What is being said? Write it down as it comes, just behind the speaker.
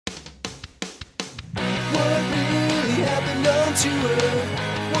down to earth.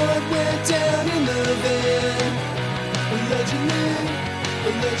 What went down in the van?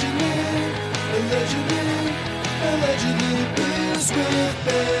 Allegedly, beers with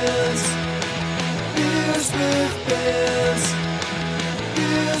bands. Beers with bands.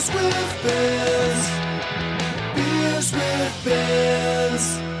 Beers with bands. Beers with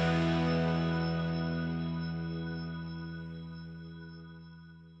bands.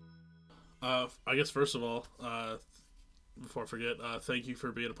 I guess first of all, before I forget, thank you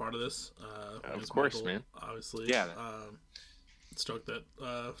for being a part of this. Of course, Michael, man. Obviously, yeah. Stoked that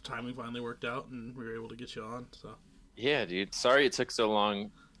timing finally worked out and we were able to get you on. So yeah, dude. Sorry it took so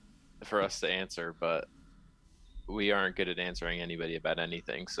long for us to answer, but we aren't good at answering anybody about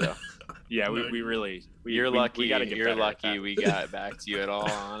anything. So yeah, we really. You're lucky. You're lucky we got back to you at all.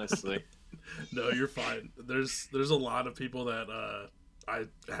 Honestly. No, you're fine. There's a lot of people that I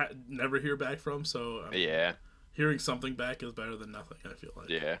never hear back from. So yeah, hearing something back is better than nothing. I feel like.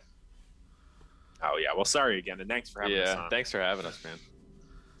 Yeah. Oh yeah, well, sorry again, and thanks for having us on. Yeah, thanks for having us, man.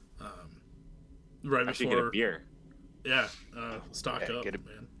 Right I should before get a beer. Yeah, stock up,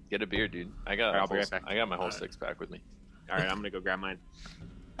 man. Get a beer, dude. I got my whole six pack with me. All right, I'm gonna go grab mine.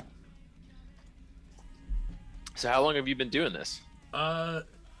 So, how long have you been doing this? About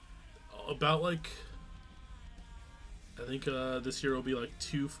like, I think this year will be like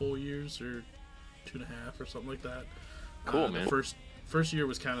 2 full years or 2.5 or something like that. Cool, man. The first year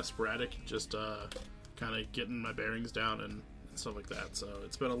was kind of sporadic, just kind of getting my bearings down and stuff like that. So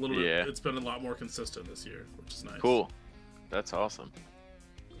it's been a little bit. It's been a lot more consistent this year, which is nice. Cool, that's awesome.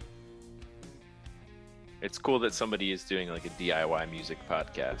 It's cool that somebody is doing like a DIY music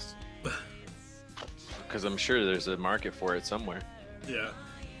podcast, because I'm sure there's a market for it somewhere. Yeah,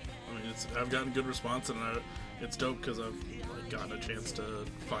 I mean, I've gotten good response, and it's dope because I've like gotten a chance to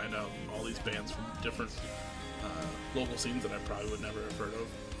find out all these bands from different local scenes that I probably would never have heard of.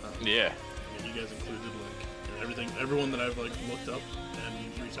 Yeah. I mean, you guys included, like everyone that I've like looked up and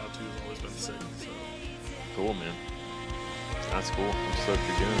reached out to has always been sick. So cool, man. That's cool. I'm stoked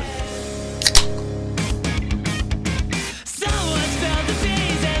you're doing it. Someone spelled the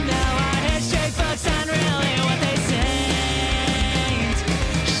D's and now I head straight, but it's not really what they said.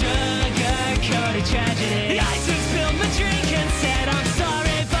 Sugar-coated tragedy. I just spilled my drink and said I'm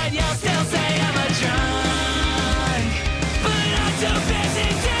sorry, but you'll still say I'm a drunk. But I'm too busy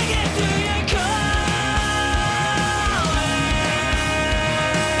digging through your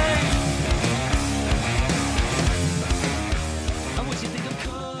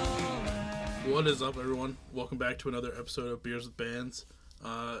What is up, everyone? Welcome back to another episode of Beers with Bands.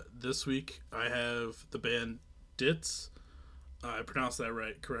 This week I have the band Ditz. I pronounced that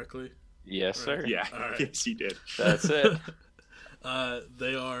correctly? Yes, right? sir. Yeah, right. Yes, you did. That's it.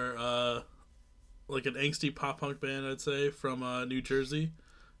 They are like an angsty pop punk band, I'd say, from New Jersey.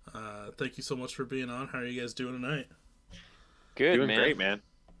 Thank you so much for being on. How are you guys doing tonight? Good, Doing man. great, man.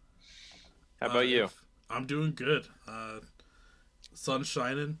 How about you? I'm doing good. Sun's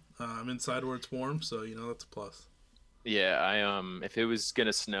shining. I'm inside where it's warm, so that's a plus. Yeah, I if it was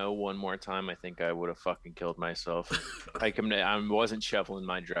gonna snow one more time, I think I would have fucking killed myself. I wasn't shoveling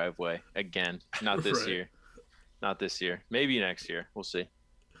my driveway again. Not this year. Not this year. Maybe next year. We'll see.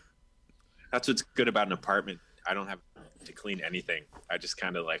 That's what's good about an apartment. I don't have to clean anything. I just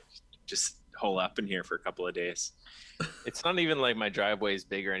kind of just hole up in here for a couple of days. It's not even like my driveway is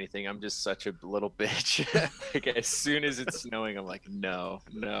big or anything. I'm just such a little bitch. Like, as soon as it's snowing, I'm like, no,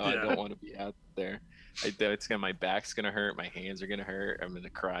 I don't want to be out there. My back's gonna hurt. My hands are gonna hurt. I'm gonna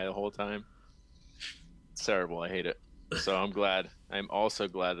cry the whole time. It's terrible. I hate it. So I'm glad. I'm also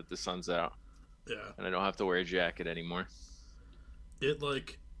glad that the sun's out. Yeah. And I don't have to wear a jacket anymore. It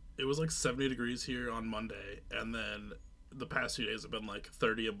was like 70 degrees here on Monday, and then the past few days have been like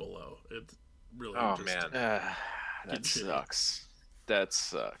 30 and below. It's really man. That sucks. That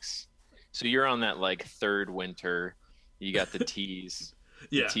sucks. So you're on that like third winter. You got the tease.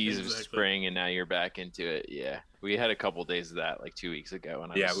 Yeah, the tease of spring, and now you're back into it. Yeah. We had a couple days of that like 2 weeks ago.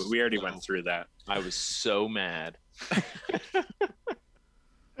 And we already went through that. I was so mad.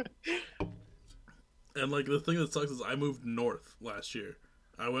 And like the thing that sucks is I moved north last year.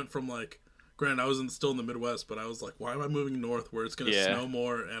 I went from granted, I was still in the Midwest, but I was like, why am I moving north where it's going to snow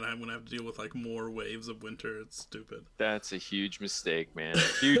more and I'm going to have to deal with like more waves of winter? It's stupid. That's a huge mistake, man.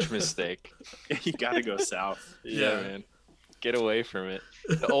 Huge mistake. You got to go south. Yeah, man. Get away from it.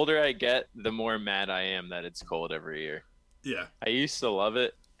 The older I get, the more mad I am that it's cold every year. Yeah. I used to love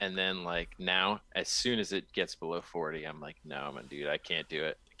it. And then now, as soon as it gets below 40, I'm like, no, dude, I can't do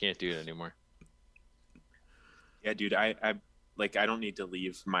it. I can't do it anymore. Yeah, dude, I like I don't need to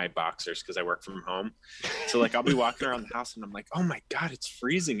leave my boxers because I work from home. So like I'll be walking around the house and I'm like, oh my God, it's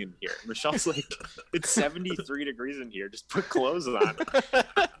freezing in here. Michelle's like, it's 73 degrees in here. Just put clothes on.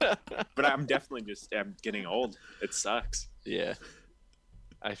 But I'm definitely I'm getting old. It sucks. Yeah.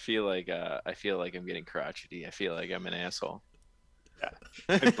 I feel like I'm getting crotchety. I feel like I'm an asshole.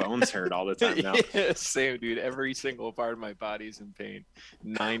 Yeah. My bones hurt all the time now. Yeah, same, dude. Every single part of my body's in pain.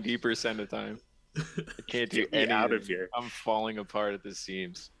 90% of the time. I can't do Get me anything. out of here. I'm falling apart at the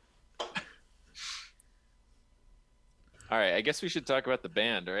seams. All right, I guess we should talk about the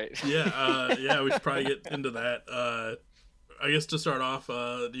band, right? Yeah, we should probably get into that. I guess to start off,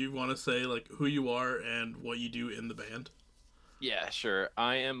 do you want to say like who you are and what you do in the band? Yeah, sure.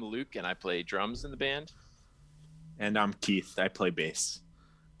 I am Luke, and I play drums in the band. And I'm Keith. I play bass.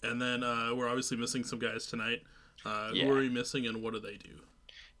 And then we're obviously missing some guys tonight. Yeah. Who are we missing, and what do they do?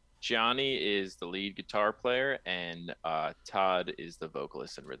 Johnny is the lead guitar player, and Todd is the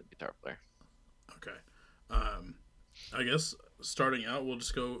vocalist and rhythm guitar player. Okay. I guess starting out, we'll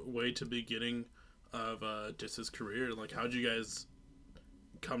just go way to beginning of Ditz's career. Like, how'd you guys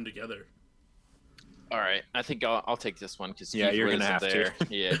come together? All right, I think I'll take this one because Yeah, Keith you're gonna wasn't have there.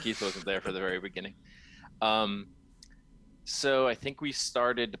 to. Yeah, Keith wasn't there for the very beginning. So I think we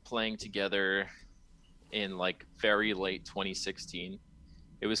started playing together in like very late 2016.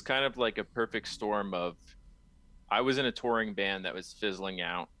 It was kind of like a perfect storm of, I was in a touring band that was fizzling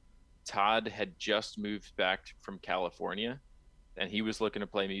out. Todd had just moved back from California, and he was looking to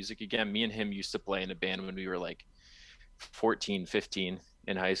play music again. Me and him used to play in a band when we were like 14, 15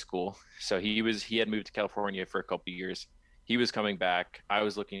 in high school. So he had moved to California for a couple of years. He was coming back. I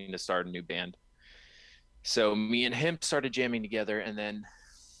was looking to start a new band. So me and him started jamming together, and then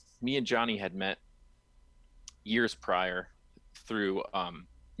me and Johnny had met years prior through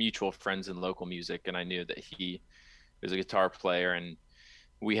mutual friends in local music, and I knew that he was a guitar player, and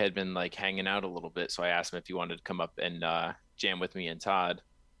we had been like hanging out a little bit. So I asked him if he wanted to come up and jam with me and Todd,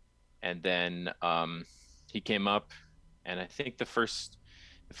 and then he came up, and I think the first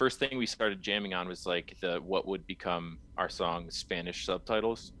thing we started jamming on was like what would become our song Spanish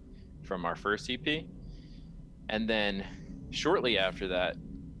Subtitles from our first EP. And then shortly after that,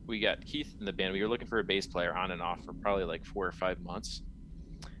 we got Keith in the band. We were looking for a bass player on and off for probably like 4 or 5 months.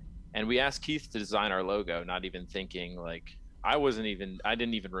 And we asked Keith to design our logo, not even thinking like, I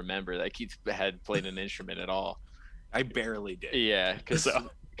didn't even remember that Keith had played an instrument at all. I barely did. Yeah, because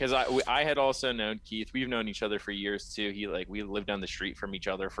I had also known Keith. We've known each other for years too. We lived down the street from each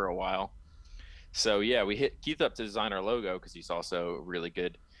other for a while. So yeah, we hit Keith up to design our logo because he's also a really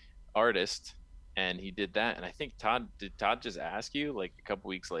good artist. And he did that, and I think did Todd just ask you like a couple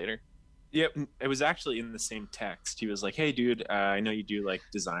weeks later? Yep, it was actually in the same text. He was like, "Hey, dude, I know you do like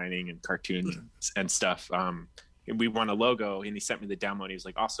designing and cartoons and stuff. We want a logo," and he sent me the demo. And he was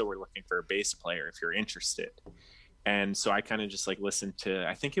like, "Also, we're looking for a bass player if you're interested." And so I kind of just like listened to,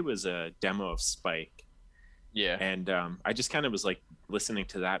 I think it was a demo of Spike. Yeah. And I just kind of was like listening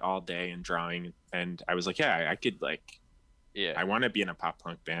to that all day and drawing, and I was like, "Yeah, I could like." Yeah, I want to be in a pop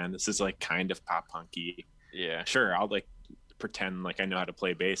punk band. This is like kind of pop punky. Yeah, sure. I'll like pretend like I know how to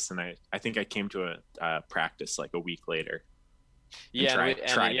play bass, and I think I came to a practice like a week later. Yeah,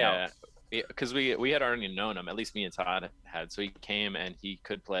 tried out. Because we had already known him. At least me and Todd had. So he came and he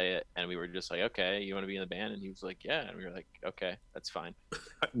could play it, and we were just like, "Okay, you want to be in the band?" And he was like, "Yeah," and we were like, "Okay, that's fine."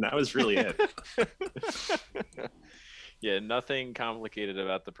 And that was really it. Yeah, nothing complicated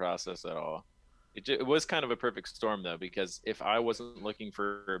about the process at all. It was kind of a perfect storm, though, because if I wasn't looking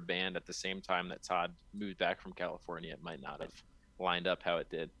for a band at the same time that Todd moved back from California, it might not have lined up how it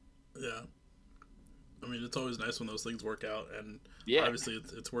did. Yeah. I mean, it's always nice when those things work out, and yeah, obviously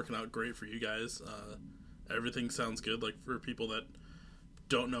it's working out great for you guys. Everything sounds good. Like, for people that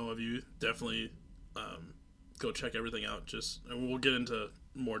don't know of you, definitely go check everything out. And we'll get into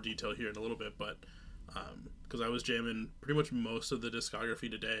more detail here in a little bit, but because I was jamming pretty much most of the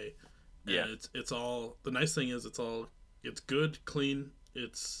discography today. Yeah, and it's all, the nice thing is it's good, clean,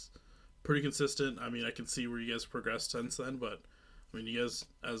 it's pretty consistent. I mean, I can see where you guys progressed since then, but I mean, you guys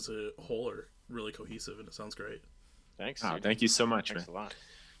as a whole are really cohesive, and it sounds great. Thanks. Oh, thank you so much. Thanks man. a lot.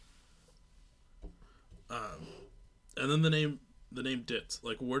 And then the name Ditz,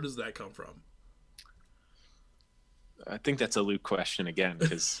 like, where does that come from? I think that's a Luke question again,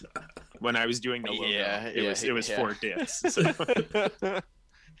 because when I was doing the logo, it was for Ditz. So.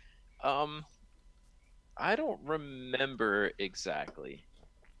 I don't remember exactly.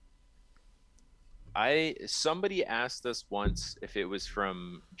 Somebody asked us once if it was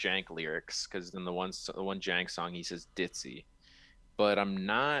from Jank lyrics, because in the one Jank song he says Ditzy, but I'm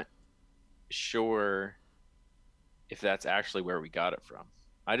not sure if that's actually where we got it from.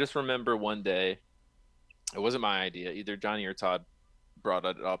 I just remember one day, it wasn't my idea. Either Johnny or Todd brought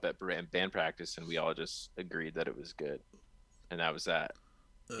it up at band practice, and we all just agreed that it was good, and that was that.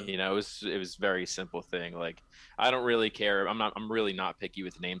 It was very simple thing. Like, I don't really care. I'm really not picky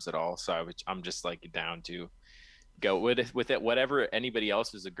with names at all. So I'm just like down to go with it. Whatever anybody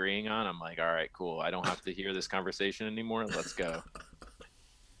else is agreeing on, I'm like, all right, cool. I don't have to hear this conversation anymore. Let's go.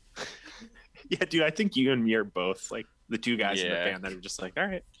 Yeah, dude, I think you and me are both like the two guys in the band that are just like, all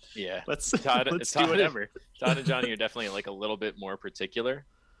right, let's do whatever. Todd and Johnny are definitely like a little bit more particular.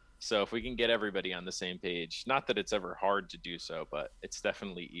 So if we can get everybody on the same page, not that it's ever hard to do so, but it's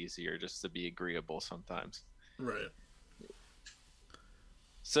definitely easier just to be agreeable sometimes. Right.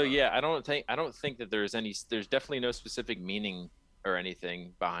 So yeah, I don't think that there's definitely no specific meaning or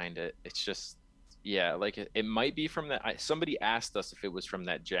anything behind it. It's just, yeah, like it might be from that. Somebody asked us if it was from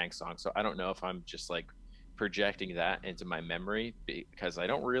that Jank song. So I don't know if I'm just like projecting that into my memory, because I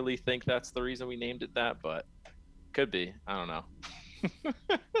don't really think that's the reason we named it that, but could be. I don't know.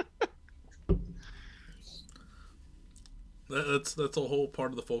 That's a whole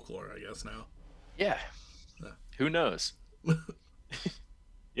part of the folklore, I guess, now. Yeah. Who knows?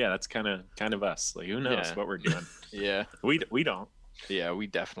 Yeah, that's kind of us. Like, who knows what we're doing? Yeah. We don't. Yeah, we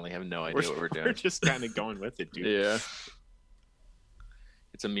definitely have no idea what we're doing. We're just kind of going with it, dude. Yeah.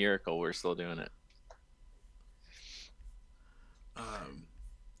 It's a miracle we're still doing it.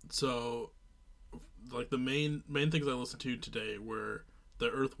 So, like, the main things I listened to today were the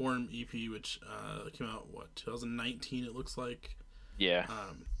Earthworm EP, which came out 2019 it looks like. Yeah.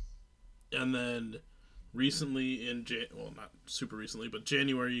 And then recently not super recently, but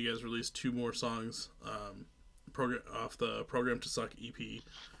January, you guys released 2 more songs off the Program to Suck EP.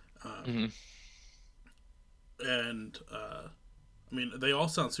 And I mean, they all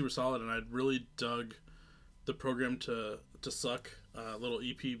sound super solid, and I really dug the Program to Suck little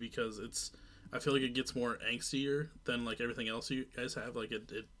EP, because I feel like it gets more angstier than like everything else you guys have. Like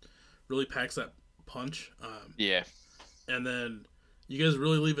it really packs that punch. Yeah. And then you guys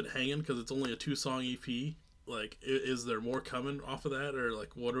really leave it hanging because it's only a 2-song EP. Like, is there more coming off of that, or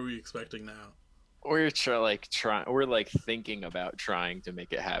like what are we expecting now? We're thinking about trying to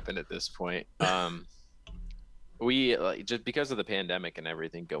make it happen at this point. We like, just because of the pandemic and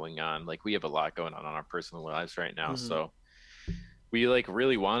everything going on, like we have a lot going on our personal lives right now. Mm-hmm. So we like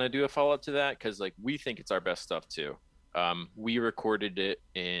really want to do a follow-up to that, because like we think it's our best stuff too. We recorded it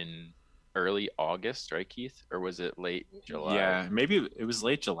in early August, right, Keith? Or was it late July? Yeah, maybe it was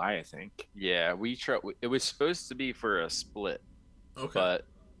late July, I think. Yeah, it was supposed to be for a split. Okay. But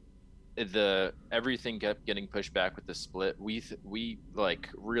everything kept getting pushed back with the split. We like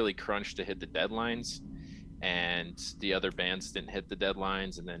really crunched to hit the deadlines, and the other bands didn't hit the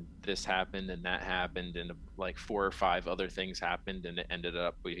deadlines, and then this happened and that happened, and like 4 or 5 other things happened, and it ended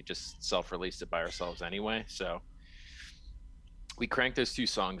up we just self-released it by ourselves anyway. So we cranked those 2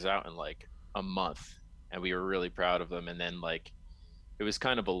 songs out in like a month, and we were really proud of them. And then like it was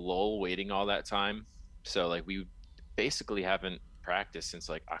kind of a lull waiting all that time, so like we basically haven't practiced since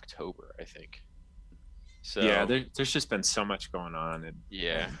like October, I think. So yeah, there's just been so much going on, and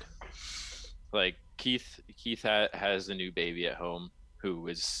like Keith has a new baby at home who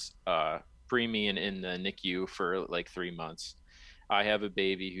was preemie and in the NICU for like 3 months. I have a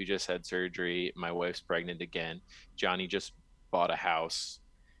baby who just had surgery. My wife's pregnant again. Johnny just bought a house.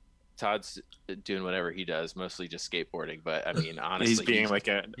 Todd's doing whatever he does, mostly just skateboarding. But I mean, honestly, he's being like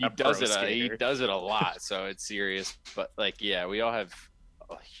he does it a lot, so it's serious. But like, yeah, we all have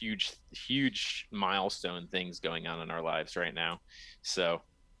huge milestone things going on in our lives right now. So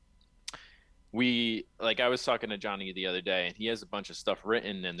I was talking to Johnny the other day, and he has a bunch of stuff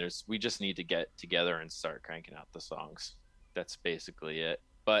written, and we just need to get together and start cranking out the songs. That's basically it.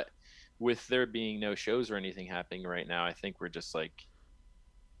 But with there being no shows or anything happening right now, I think we're just like,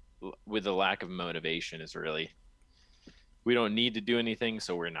 with the lack of motivation is really, we don't need to do anything,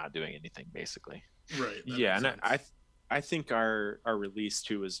 so we're not doing anything basically. Right. Yeah, and I think our release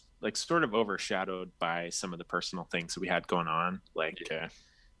too was like sort of overshadowed by some of the personal things that we had going on. Like,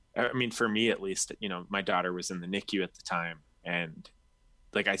 I mean, for me at least, my daughter was in the NICU at the time, and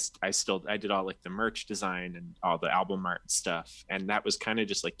like I did all like the merch design and all the album art and stuff, and that was kind of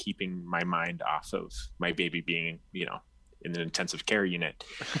just like keeping my mind off of my baby being in an intensive care unit.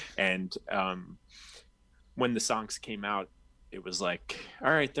 And when the songs came out, it was like,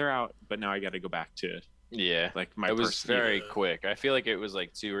 all right, they're out, but now I got to go back to like my it was very quick. I feel like it was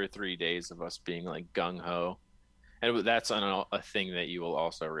like 2 or 3 days of us being like gung-ho. And that's a thing that you will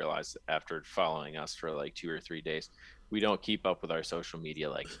also realize after following us for like 2 or 3 days. We don't keep up with our social media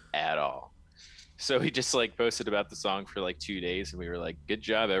like at all. So he just like posted about the song for like 2 days, and we were like, "Good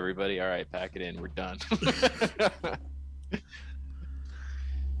job, everybody! All right, pack it in. We're done."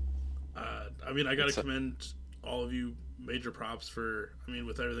 I mean, I gotta commend all of you. Major props for. I mean,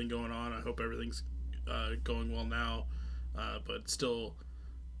 with everything going on, I hope everything's going well now. But still,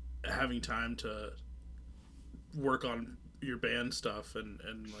 having time to work on your band stuff and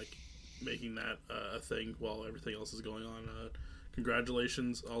like making that a thing while everything else is going on.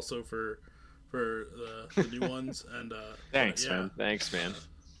 Congratulations also for the new ones, and Thanks, yeah, man. Thanks, man.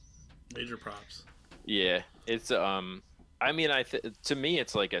 Major props. Yeah, it's I mean, to me,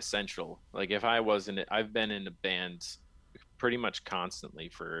 it's like essential. Like if I wasn't, I've been in a band pretty much constantly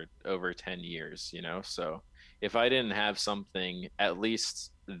for over 10 years, you know. So if I didn't have something at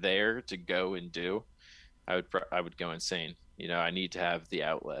least there to go and do, I would go insane. You know, I need to have the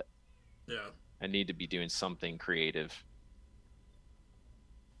outlet. Yeah. I need to be doing something creative.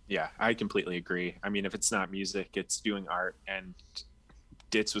 Yeah, I completely agree. I mean, if it's not music, it's doing art. And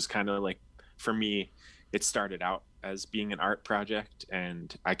Ditz was kind of like, for me, it started out as being an art project,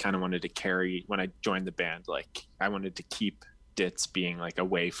 and I kind of wanted to carry, when I joined the band, like I wanted to keep Ditz being like a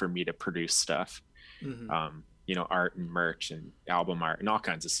way for me to produce stuff. Mm-hmm. You know, art and merch and album art and all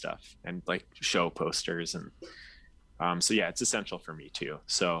kinds of stuff, and like show posters. And so yeah, it's essential for me too.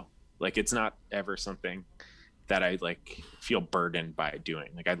 So like, it's not ever something that I like feel burdened by doing.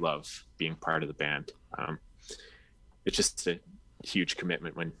 Like I love being part of the band. It's just a huge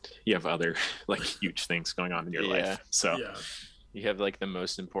commitment when you have other like huge things going on in your life. So yeah. You have like the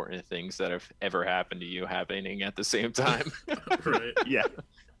most important things that have ever happened to you happening at the same time. Right. Yeah.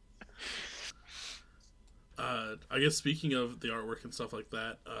 I guess speaking of the artwork and stuff like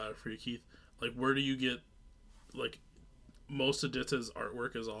that, for you, Keith, like where do you get, like, most of Ditz's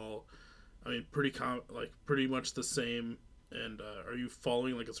artwork is all, I mean, pretty much the same. And are you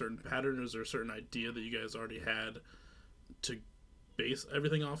following like a certain pattern, or is there a certain idea that you guys already had to base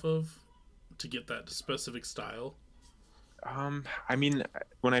everything off of to get that specific style? I mean,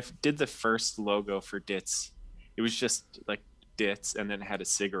 when I did the first logo for Ditz, it was just like Ditz, and then it had a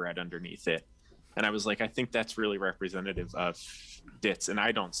cigarette underneath it. And I was like, I think that's really representative of Ditz. And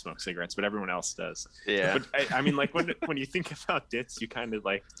I don't smoke cigarettes, but everyone else does. Yeah. But I mean, like when you think about Ditz, you kind of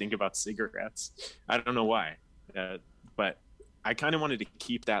like think about cigarettes. I don't know why, but I kind of wanted to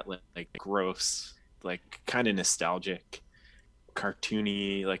keep that like gross, like kind of nostalgic,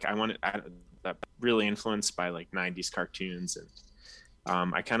 cartoony. Like that really influenced by like 90s cartoons.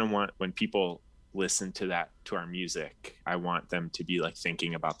 And I kind of want, when people listen to our music, I want them to be like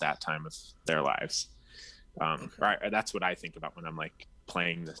thinking about that time of their lives. Okay. That's what I think about when I'm like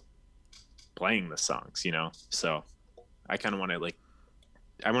playing the songs, you know. So I kind of want to like,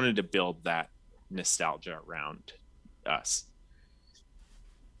 I wanted to build that nostalgia around us.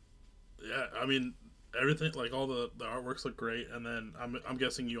 Yeah, I mean, everything, like all the artworks look great. And then I'm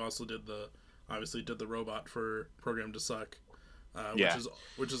guessing you also obviously did the robot for Program to Suck. Yeah.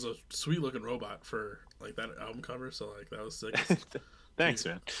 Which is a sweet looking robot for like that album cover. So like that was sick. Thanks,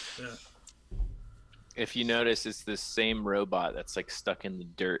 man. Yeah. If you notice, it's the same robot that's like stuck in the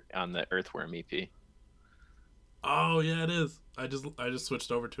dirt on the Earthworm EP. Oh yeah, it is. I just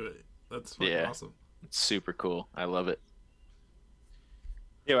switched over to it. That's fucking awesome. It's super cool. I love it.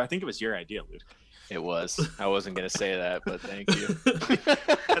 Yeah, I think it was your idea, Luke. It was. I wasn't gonna say that, but thank you.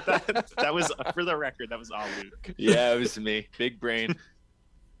 that was, for the record, that was all Luke. Yeah, it was me. Big brain,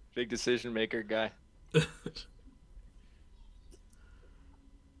 big decision maker guy.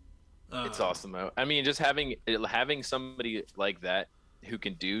 It's awesome though. I mean, just having somebody like that who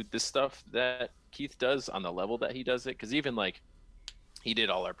can do the stuff that Keith does on the level that he does it, because even like he did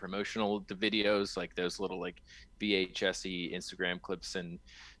all our promotional videos, like those little like VHS-y Instagram clips and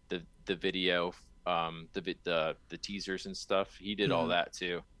the video, the teasers and stuff. He did all that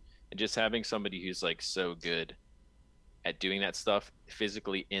too. And just having somebody who's like so good at doing that stuff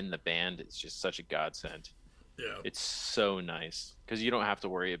physically in the band, it's just such a godsend. Yeah, it's so nice because you don't have to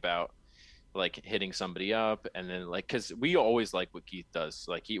worry about like hitting somebody up and then like, because we always like what Keith does.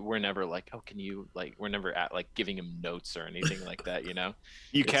 Like we're never like, oh, can you, like, we're never at like giving him notes or anything like that, you know.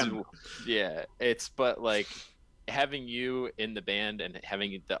 But like having you in the band and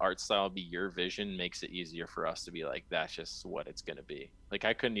having the art style be your vision makes it easier for us to be like, that's just what it's gonna be. Like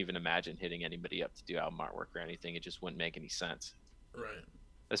I couldn't even imagine hitting anybody up to do album artwork or anything. It just wouldn't make any sense, right?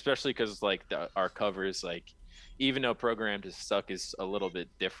 Especially because like our covers, like even though Program to Suck is a little bit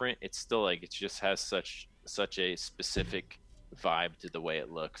different, it's still like, it just has such a specific vibe to the way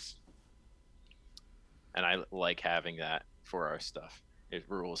it looks, and I like having that for our stuff. It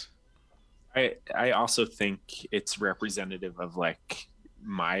rules. I also think it's representative of like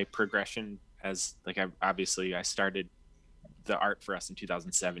my progression as like I started the art for us in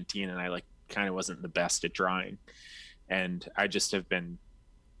 2017, and I like kind of wasn't the best at drawing, and I just have been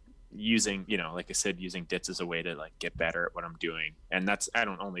using, you know, like I said, using Ditz as a way to like get better at what I'm doing. And that's, I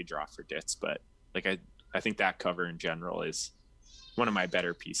don't only draw for Ditz, but like I think that cover in general is one of my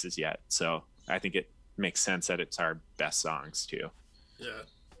better pieces yet. So I think it makes sense that it's our best songs too. Yeah,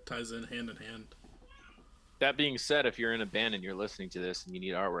 ties in hand. That being said, if you're in a band and you're listening to this and you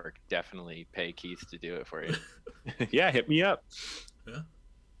need artwork, definitely pay Keith to do it for you. Yeah, hit me up. Yeah.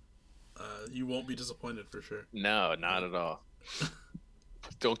 You won't be disappointed for sure. No, not at all.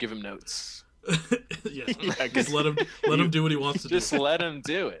 Don't give him notes. Yeah, just let him do what he wants to do. Just let him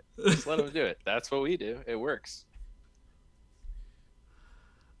do it. Just let him do it. That's what we do. It works.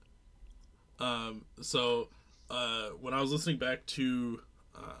 So when I was listening back to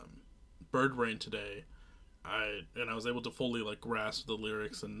Bird Brain today, I was able to fully like grasp the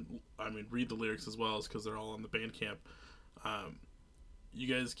lyrics and read the lyrics as well, as because they're all on the Bandcamp. You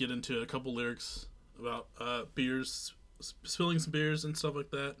guys get into a couple lyrics about beers, spilling some beers and stuff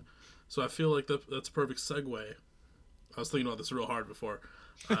like that. So I feel like that's a perfect segue. I was thinking about this real hard before,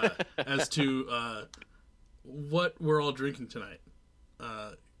 as to what we're all drinking tonight.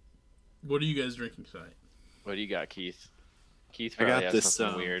 What are you guys drinking tonight? What do you got, Keith? Keith I probably got has this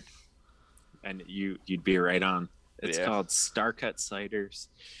something weird. And you'd be right on. It's Yeah. called Starcut Cider's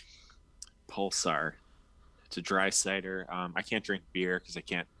Pulsar. It's a dry cider. I can't drink beer because I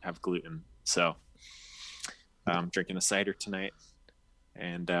can't have gluten. So I'm drinking a cider tonight,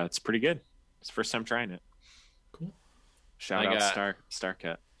 and it's pretty good. It's the first time trying it. Cool. Shout I out got-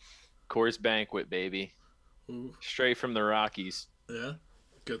 Starcut. Coors Banquet, baby. Ooh, Straight from the Rockies. yeah,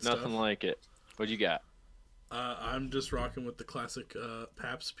 good Nothing stuff. like it. What you got? I'm just rocking with the classic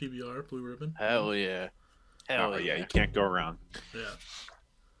Pabst PBR Blue Ribbon. Hell yeah. Hell Oh yeah. yeah, you can't go wrong. Yeah.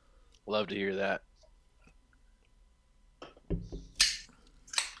 Love to hear that.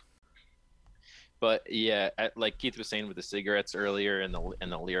 But yeah, like Keith was saying with the cigarettes earlier and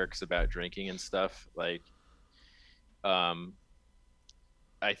the lyrics about drinking and stuff, like, I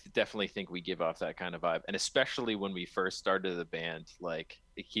definitely think we give off that kind of vibe, and especially when we first started the band, like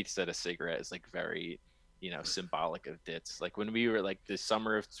Keith said, a cigarette is like very, symbolic of Ditz. Like when we were like the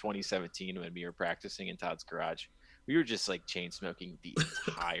summer of 2017, when we were practicing in Todd's garage, we were just like chain smoking the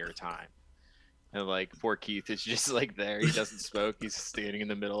entire time. And like poor Keith is just like there. He doesn't smoke. He's standing in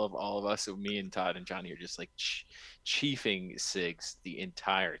the middle of all of us. So me and Todd and Johnny are just like chiefing cigs the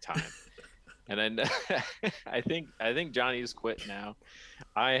entire time. And then I think Johnny's quit now.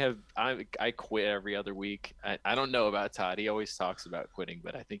 I quit every other week. I don't know about Todd. He always talks about quitting,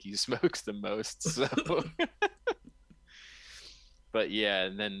 but I think he smokes the most. So, but yeah,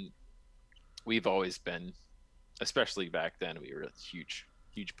 and then we've always been, especially back then, we were huge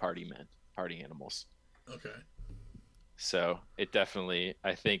party men. Party animals. Okay. So it definitely,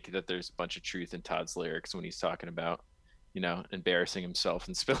 I think that there's a bunch of truth in Todd's lyrics when he's talking about, embarrassing himself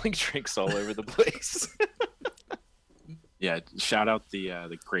and spilling drinks all over the place. Yeah, shout out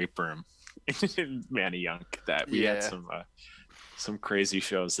the Grape Room in Manayunk. That we had some crazy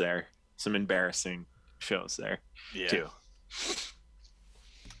shows there, some embarrassing shows there too.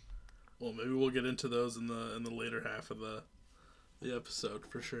 Well, maybe we'll get into those in the later half of the episode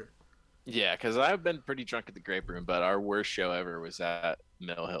for sure. Yeah, because I've been pretty drunk at the Grape Room, but our worst show ever was at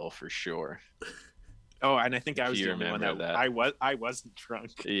Mill Hill for sure. Oh, and I think I was You the only one remember that that. I wasn't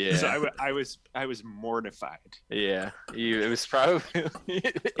drunk. Yeah. So I was mortified. Yeah, it was probably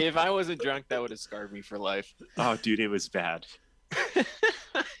if I wasn't drunk, that would have scarred me for life. Oh, dude, it was bad.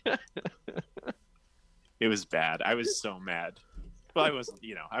 It was bad. I was so mad. Well, I wasn't.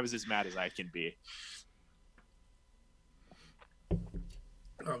 I was as mad as I can be.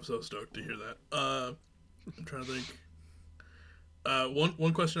 I'm so stoked to hear that. I'm trying to think.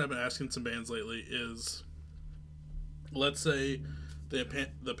 One question I've been asking some bands lately is, let's say the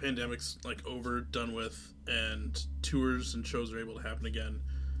pandemic's like over, done with, and tours and shows are able to happen again.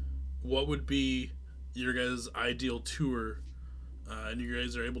 What would be your guys' ideal tour? And you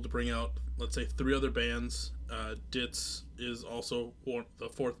guys are able to bring out, let's say, 3 other bands. Ditz is also the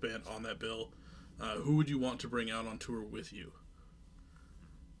 4th band on that bill. Who would you want to bring out on tour with you?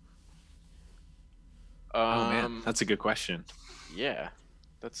 Oh man, that's a good question. Yeah,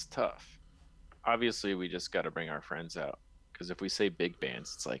 that's tough. Obviously, we just got to bring our friends out, because if we say big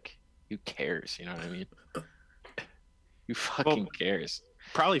bands, it's like, who cares? You know what I mean? Who fucking cares?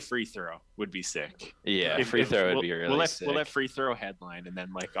 Probably Free Throw would be sick. Yeah, Free Throw would be really sick. We'll let Free Throw headline, and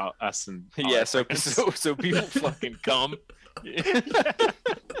then like us and yeah, so people fucking come.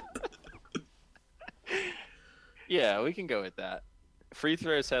 Yeah, we can go with that. Free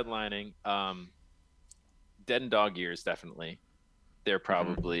Throws headlining. Dead and Dog Years, definitely. They're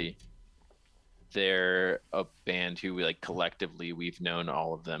probably they're a band who we like collectively we've known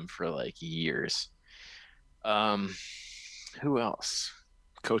all of them for like years. Who else?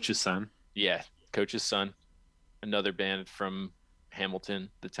 Coach's Son. Yeah, Coach's Son. Another band from Hamilton,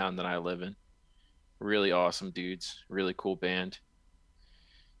 the town that I live in. Really awesome dudes. Really cool band.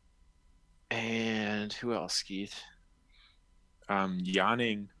 And who else, Keith?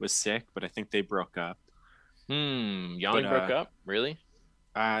 Yawning was sick, but I think they broke up. Yawning broke up? Really?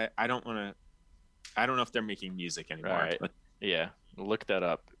 I don't know if they're making music anymore. All right. But... Yeah. Look that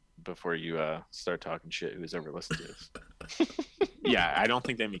up before you start talking shit. Who's ever listened to this? Yeah, I don't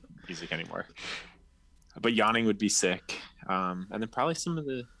think they make music anymore. But Yawning would be sick. And then probably some of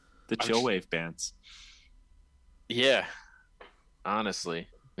the chill wave bands. Yeah. Honestly.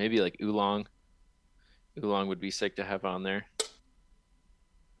 Maybe like Oolong. Oolong would be sick to have on there.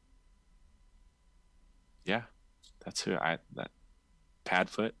 Yeah. That's who that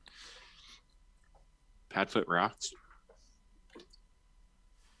Padfoot. Padfoot rocks.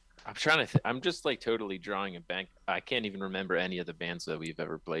 I'm trying to I'm just like totally drawing a blank. I can't even remember any of the bands that we've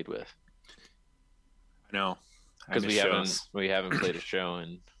ever played with. I know. Because we haven't played a show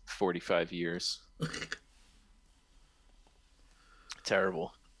in 45 years.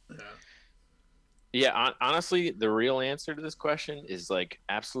 Terrible. Yeah, honestly, the real answer to this question is like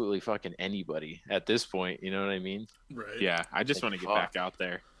absolutely fucking anybody at this point. You know what I mean? Right. Yeah, I just want to get back out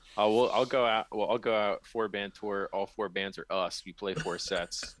there. I'll go out. Well, I'll go out 4-band tour. All 4 bands are us. We play 4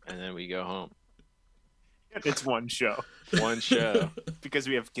 sets, and then we go home. It's one show. One show. Because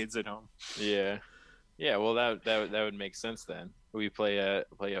we have kids at home. Yeah. Yeah. Well, that would make sense then. We play a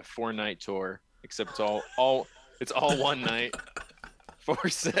 4-night tour, except it's all one night, 4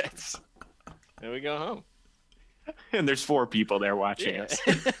 sets, and we go home. And there's 4 people there watching us.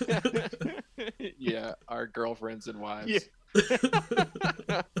 Yeah, our girlfriends and wives. Yeah.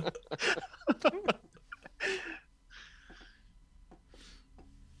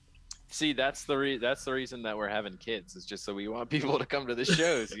 See, that's the reason that we're having kids. It's just so we want people to come to the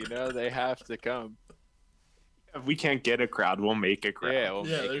shows. You know, they have to come. If we can't get a crowd, we'll make a crowd. Yeah, we'll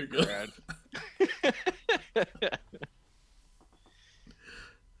make a crowd.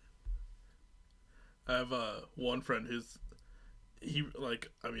 I have one friend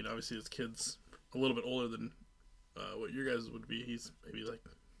obviously his kid's a little bit older than what your guys would be. He's maybe like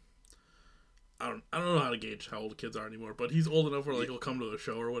I don't know how to gauge how old kids are anymore, but he's old enough where like he'll come to a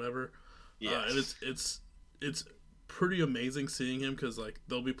show or whatever. Yeah, and it's pretty amazing seeing him because like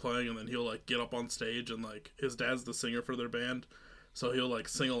they'll be playing and then he'll like get up on stage and like his dad's the singer for their band, so he'll like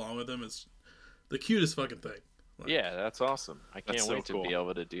sing along with them. It's the cutest fucking thing. Like, yeah, that's awesome. I can't wait to cool. be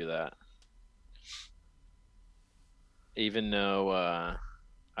able to do that. Even though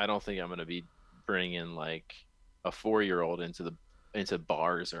I don't think I'm going to be bringing like a 4-year-old into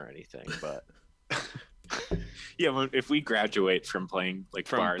bars or anything, but yeah, well, if we graduate from playing like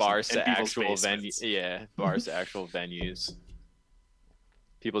bars to actual venues, bars to actual venues,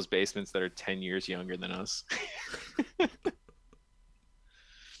 people's basements that are 10 years younger than us.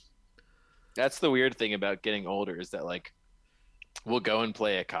 That's the weird thing about getting older is that like we'll go and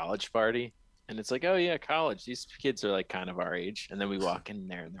play a college party. And it's like, oh yeah, college. These kids are like kind of our age. And then we walk in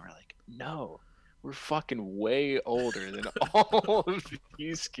there and they're like, no, we're fucking way older than all of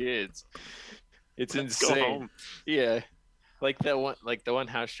these kids. It's insane. Go home. Yeah. Like the one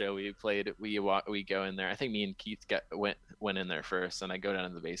house show we played, we go in there. I think me and Keith went in there first, and I go down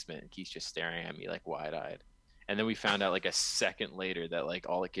in the basement and Keith's just staring at me like wide-eyed. And then we found out like a second later that like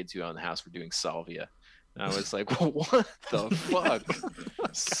all the kids who own the house were doing salvia. And I was like, well, what the fuck?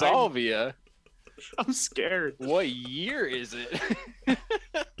 Salvia? I'm scared. What year is it?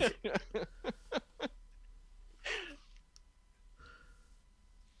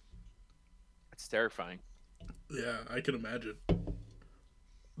 It's terrifying. Yeah, I can imagine.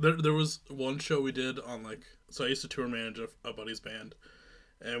 There was one show we did on like, so I used to tour manage a buddy's band,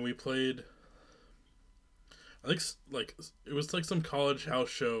 and we played, I think like it was like some college house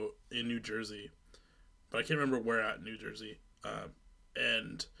show in New Jersey, but I can't remember where at New Jersey.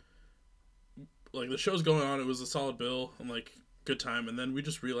 And like the show's going on, it was a solid bill and like good time, and then we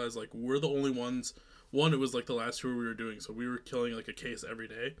just realized like we're the only ones. One, it was like the last tour we were doing, so we were killing like a case every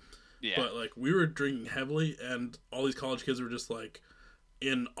day. Yeah. But like we were drinking heavily, and all these college kids were just like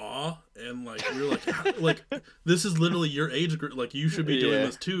in awe, and like we were like, like this is literally your age group. Like you should be doing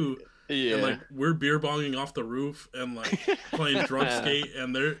this too. Yeah. And like we're beer bonging off the roof and like playing drunk skate,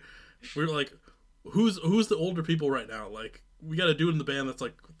 and we're like, who's the older people right now? Like we got a dude in the band that's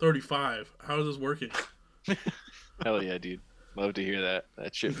like 35. How is this working? Hell yeah, dude. Love to hear that.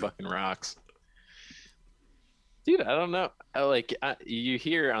 That shit fucking rocks. Dude, I don't know. You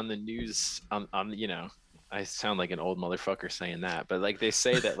hear on the news on you know, I sound like an old motherfucker saying that, but like they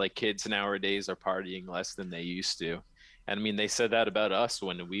say that like kids nowadays are partying less than they used to. And I mean, they said that about us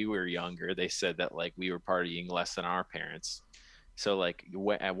when we were younger. They said that like we were partying less than our parents. So like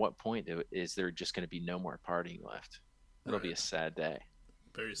at what point is there just going to be no more partying left? It'll be a sad day.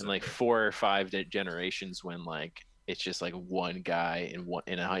 Very sad. And like 4 or 5 generations when like it's just like one guy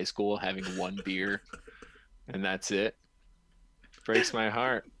in a high school having one beer and that's it. Breaks my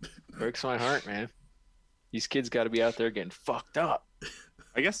heart. Breaks my heart, man. These kids got to be out there getting fucked up.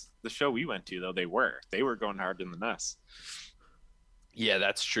 I guess the show we went to though, they were going harder than us. Yeah,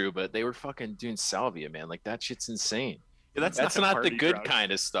 that's true, but they were fucking doing salvia, man. Like that shit's insane. Yeah, that's not the good drug.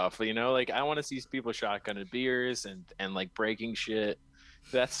 kind of stuff, you know. Like I want to see people shotgunning beers and like breaking shit.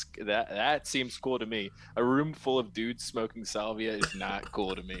 That seems cool to me. A room full of dudes smoking salvia is not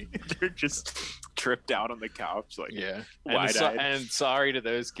cool to me. They're just tripped out on the couch, like yeah. wide-eyed. And sorry to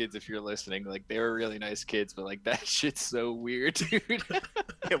those kids if you're listening. Like they were really nice kids, but like that shit's so weird, dude.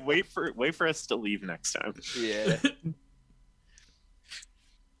 Yeah, wait for us to leave next time. Yeah.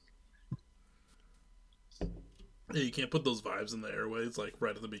 Yeah, you can't put those vibes in the airways like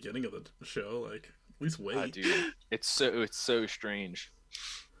right at the beginning of the show. Like at least wait. Dude, it's so strange.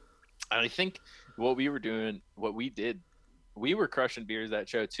 I think what we did, we were crushing beers that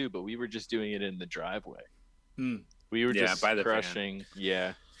show too, but we were just doing it in the driveway. We were just by the crushing. van.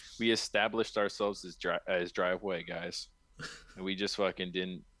 Yeah, we established ourselves as driveway guys, and we just fucking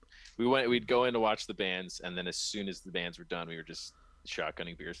didn't. We'd go in to watch the bands, and then as soon as the bands were done, we were just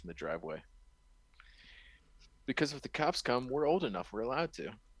shotgunning beers in the driveway. Because if the cops come, we're old enough, we're allowed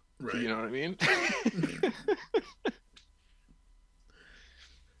to. Right. You know what I mean?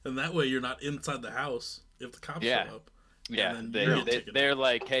 And that way you're not inside the house if the cops show up. Yeah, they're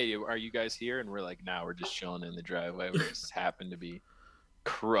like, hey, are you guys here? And we're like, nah, we're just chilling in the driveway. We just happen to be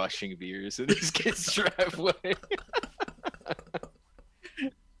crushing beers in these kids' driveway.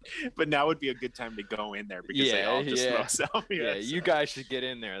 But now would be a good time to go in there because they all just smoke salvia. Yeah, you guys should get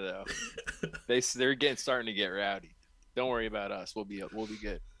in there though. They're starting to get rowdy. Don't worry about us. We'll be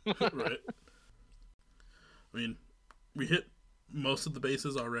good. Right. I mean, we hit most of the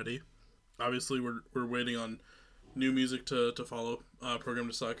bases already. Obviously, we're waiting on new music to follow. Program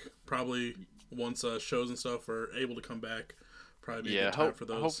to Suck. Probably once shows and stuff are able to come back. Probably be a good time for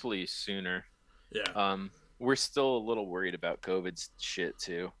those. Hopefully sooner. Yeah. We're still a little worried about COVID shit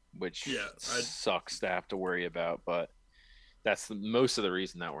too, which sucks to have to worry about. But that's most of the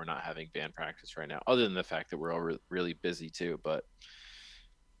reason that we're not having band practice right now. Other than the fact that we're all really busy too. But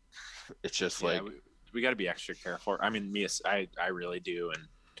it's just like we got to be extra careful. I mean, I really do, and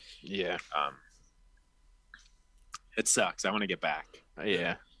it sucks. I want to get back.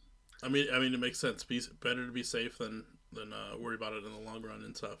 Yeah. I mean, it makes sense. Better to be safe than worry about it in the long run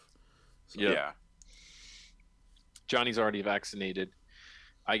and stuff. So, yeah. Johnny's already vaccinated.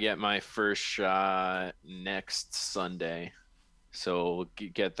 I get my first shot next Sunday, so we'll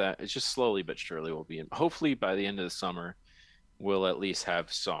get that. It's just slowly but surely we'll be in. Hopefully by the end of the summer, we'll at least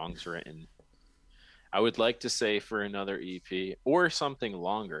have songs written. I would like to say for another EP or something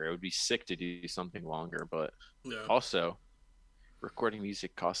longer. It would be sick to do something longer, but also recording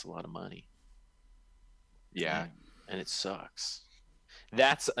music costs a lot of money. Yeah, and it sucks.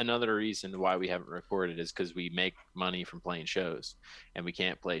 That's another reason why we haven't recorded is because we make money from playing shows, and we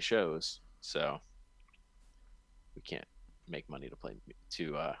can't play shows, so we can't make money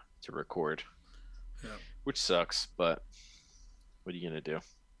to record, which sucks. But what are you gonna do?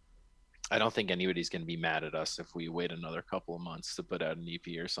 I don't think anybody's gonna be mad at us if we wait another couple of months to put out an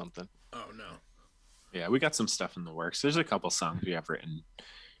EP or something. Oh no. Yeah, we got some stuff in the works. There's a couple songs we have written.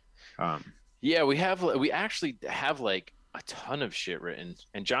 Yeah, we actually have like a ton of shit written,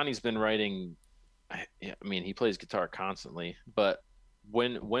 and Johnny's been writing. I mean, he plays guitar constantly, but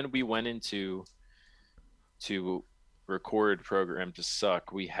when we went into to record Program to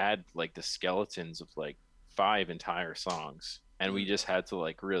Suck, we had like the skeletons of like 5 entire songs, and we just had to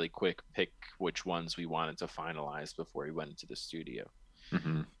like really quick pick which ones we wanted to finalize before we went into the studio.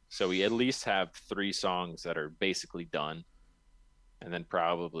 So we at least have 3 songs that are basically done, and then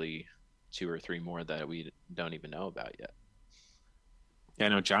probably 2 or 3 more that we don't even know about yet. Yeah,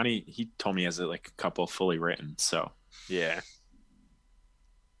 no, Johnny, he told me he has like a couple fully written, so yeah,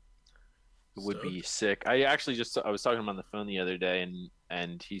 it would be sick. I was talking to him on the phone the other day,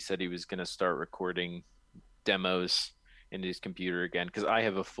 and he said he was gonna start recording demos into his computer again, because I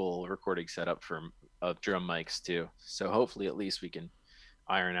have a full recording setup of drum mics too. So hopefully at least we can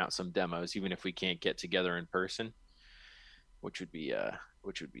iron out some demos, even if we can't get together in person. which would be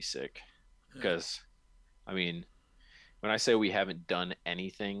sick. Because, I mean, when I say we haven't done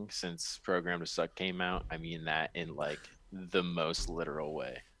anything since Program to Suck came out, I mean that in like the most literal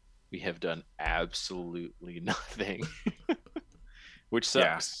way. We have done absolutely nothing, which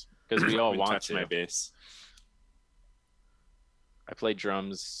sucks because we all want to. My bass. I played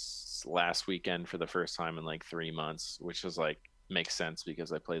drums last weekend for the first time in like 3 months, which was like makes sense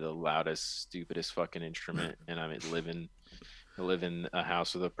because I play the loudest, stupidest fucking instrument, and I live in a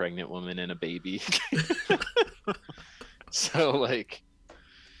house with a pregnant woman and a baby. So like, it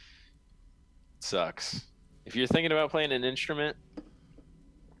sucks. If you're thinking about playing an instrument,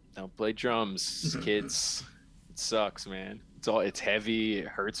 don't play drums, kids. It sucks, man. It's heavy. It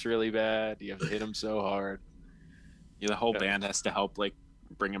hurts really bad. You have to hit them so hard. Yeah, the whole band has to help like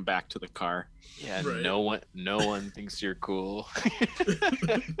bring him back to the car. Yeah, right. No one thinks you're cool.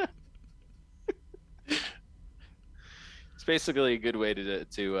 It's basically a good way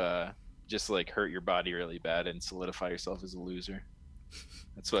to just like hurt your body really bad and solidify yourself as a loser.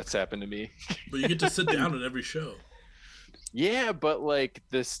 That's what's happened to me. But you get to sit down at every show. Yeah, but like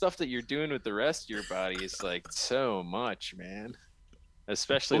the stuff that you're doing with the rest of your body is like so much, man.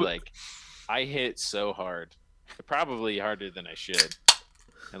 Especially like I hit so hard, probably harder than I should.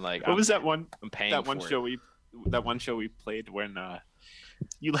 And like, what was that one? I'm paying that for one it. show we played when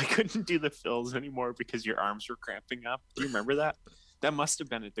you like couldn't do the fills anymore because your arms were cramping up. Do you remember that? That must have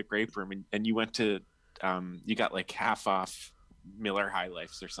been at the Grape Room, and you went to you got like half off Miller High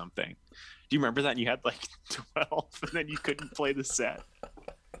Lifes or something. Do you remember that? And you had like 12, and then you couldn't play the set.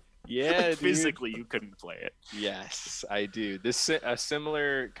 Yeah, like, physically you couldn't play it. Yes, I do. A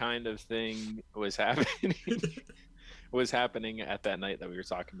similar kind of thing was happening. Was happening at that night that we were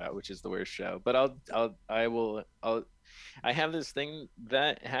talking about, which is the worst show. But I have this thing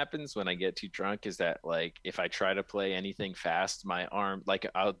that happens when I get too drunk is that like if I try to play anything fast, my arm like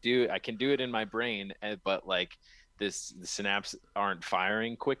I can do it in my brain, but like the synapses aren't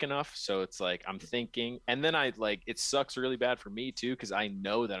firing quick enough, so it's like I'm thinking, and then I like it sucks really bad for me too because I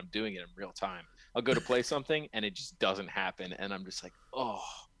know that I'm doing it in real time. I'll go to play something and it just doesn't happen, and I'm just like, oh,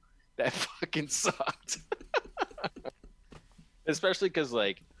 that fucking sucked. Especially because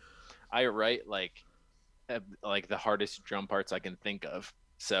like I write like the hardest drum parts I can think of.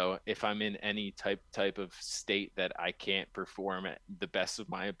 So if I'm in any type of state that I can't perform at the best of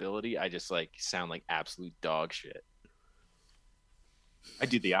my ability, I just like sound like absolute dog shit. I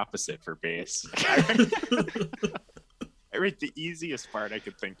do the opposite for bass. I write the easiest part I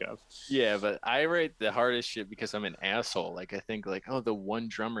could think of. Yeah, but I write the hardest shit because I'm an asshole. Like I think like, oh, the one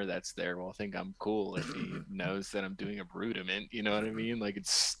drummer that's there will think I'm cool if he knows that I'm doing a rudiment. You know what I mean? Like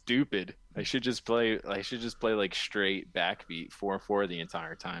it's stupid. I should just play like straight backbeat 4/4 the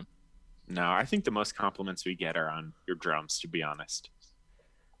entire time. No, I think the most compliments we get are on your drums, to be honest.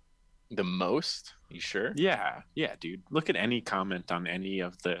 The most? You sure? Yeah, dude. Look at any comment on any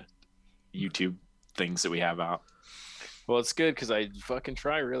of the YouTube things that we have out. Well, it's good because I fucking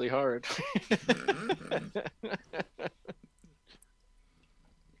try really hard.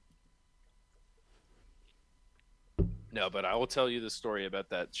 No, but I will tell you the story about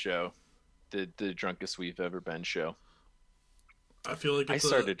that show, the drunkest we've ever been show. I feel like I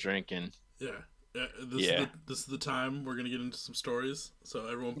started drinking. Yeah. This is the time we're gonna get into some stories, so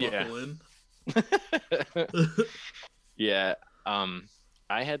everyone buckle in. Yeah.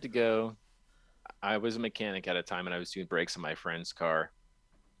 I had to go. I was a mechanic at a time, and I was doing brakes on my friend's car,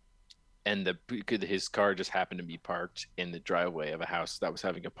 and his car just happened to be parked in the driveway of a house that was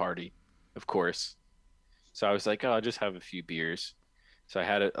having a party, of course. So I was like, oh, I'll just have a few beers. So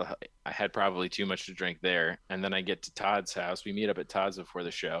I had probably too much to drink there, and then I get to Todd's house. We meet up at Todd's before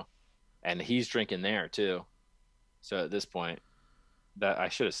the show, and he's drinking there too. So at this point, that I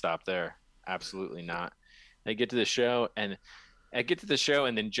should have stopped there. Absolutely not. I get to the show, and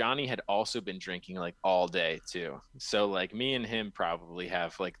then Johnny had also been drinking like all day too. So like me and him probably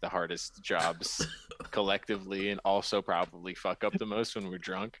have like the hardest jobs collectively, and also probably fuck up the most when we're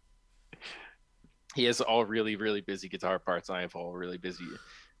drunk. He has all really, really busy guitar parts. I have all really busy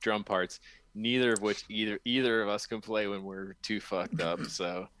drum parts, neither of which either of us can play when we're too fucked up.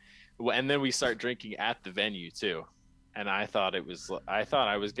 So, and then we start drinking at the venue too. And I thought I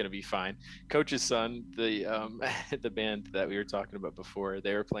was gonna be fine. Coach's son, the band that we were talking about before,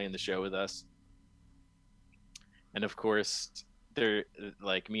 they were playing the show with us, and of course, they're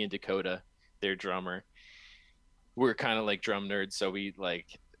like me and Dakota, their drummer. We're kind of like drum nerds, so we like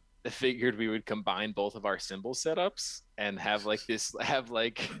figured we would combine both of our cymbal setups and have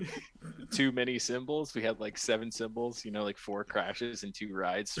too many cymbals. We had like 7 cymbals, like 4 crashes and 2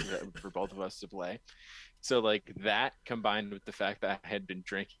 rides for both of us to play. So like that combined with the fact that I had been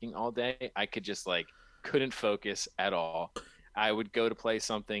drinking all day, I could just like couldn't focus at all. I would go to play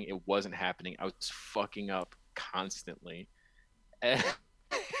something, it wasn't happening. I was fucking up constantly. And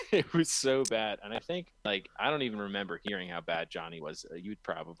it was so bad. And I think like I don't even remember hearing how bad Johnny was. You'd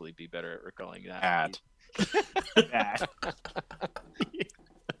probably be better at recalling that. Bad.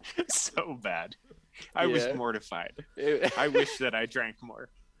 So bad. I was mortified. I wish that I drank more.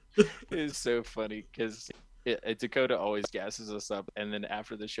 It is so funny because Dakota always gasses us up, and then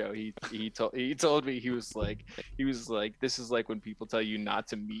after the show, he told me he was like this is like when people tell you not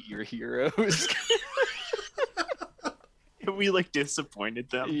to meet your heroes. We like disappointed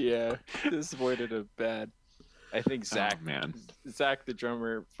them. Yeah, disappointed them bad. I think Zach, Zach the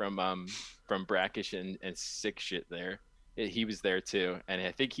drummer from Brackish and Sick Shit there, he was there too, and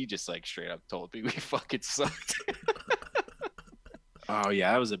I think he just like straight up told me we fucking sucked. Oh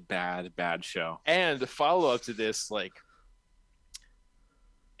yeah, that was a bad show. And the follow up to this, like,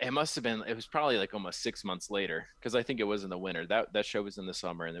 it was probably like almost 6 months later, because I think it was in the winter. That show was in the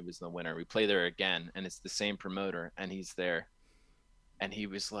summer and it was in the winter. We play there again, and it's the same promoter, and he's there, and he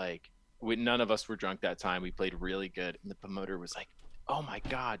was like, none of us were drunk that time. We played really good, and the promoter was like, "Oh my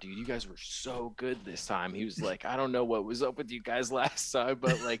god, dude, you guys were so good this time." He was like, "I don't know what was up with you guys last time,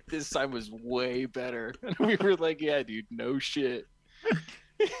 but like this time was way better." And we were like, "Yeah, dude, no shit."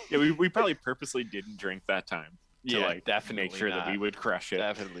 Yeah, we probably purposely didn't drink that time to like definitely make sure that we would crush it.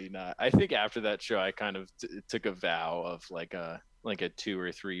 Definitely not. I think after that show, I kind of took a vow of like a 2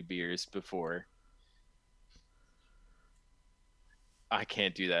 or 3 beers before. I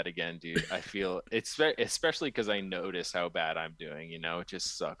can't do that again, dude. I feel it's especially because I notice how bad I'm doing. You know, it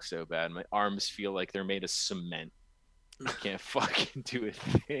just sucks so bad. My arms feel like they're made of cement. I can't fucking do a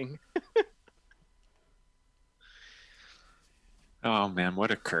thing. Oh man,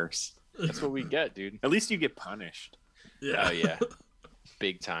 what a curse. That's what we get, dude. At least you get punished. Yeah. Oh yeah,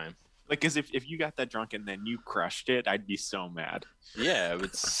 big time. Like, because if you got that drunk and then you crushed it, I'd be so mad. Yeah, it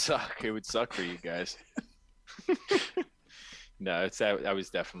would suck. It would suck for you guys. No, I was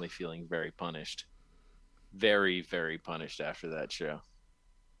definitely feeling very punished. Very, very punished after that show.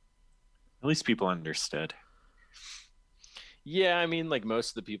 At least people understood. Yeah, I mean, like most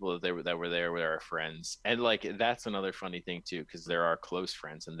of the people that were there were our friends, and like that's another funny thing too, because they're our close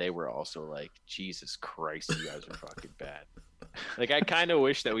friends, and they were also like, Jesus Christ, you guys are fucking bad. Like, I kind of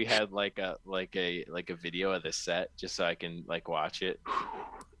wish that we had like a video of the set just so I can like watch it.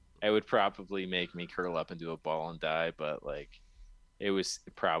 It would probably make me curl up into a ball and die, but like, it was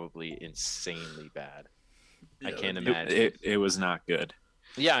probably insanely bad. Yeah, I can't imagine. It was not good.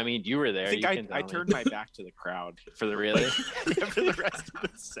 Yeah, I mean, you were there. I think I turned my back to the crowd for the for the rest of the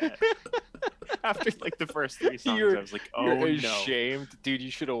set. After like the first 3 songs, I was like, "Oh no, ashamed, dude!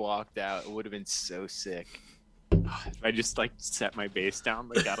 You should have walked out. It would have been so sick." I just like set my bass down,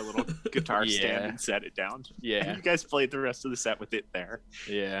 like got a little guitar stand and set it down. Yeah, and you guys played the rest of the set with it there.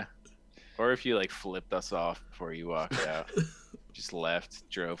 Yeah, or if you like flipped us off before you walked out, just left,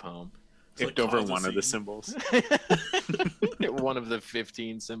 drove home. Kicked like over one of the cymbals. One of the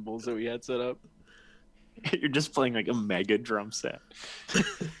 15 cymbals that we had set up. You're just playing like a mega drum set.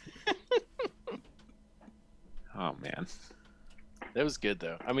 Oh man, that was good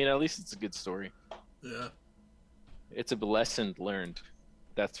though. I mean, at least it's a good story. Yeah, it's a lesson learned.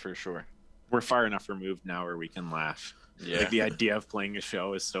 That's for sure. We're far enough removed now where we can laugh. Yeah, like the idea of playing a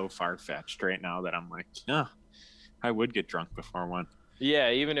show is so far fetched right now that I'm like, I would get drunk before one.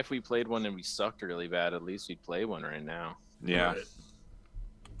 Yeah, even if we played one and we sucked really bad, at least we'd play one right now. Yeah. Right.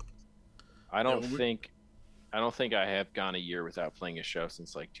 I don't think I have gone a year without playing a show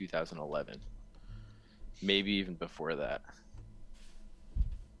since like 2011. Maybe even before that.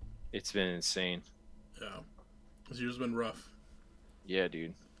 It's been insane. Yeah. This year's been rough. Yeah,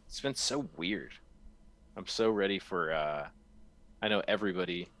 dude. It's been so weird. I'm so ready for I know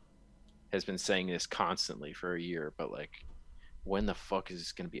everybody has been saying this constantly for a year, but like, when the fuck is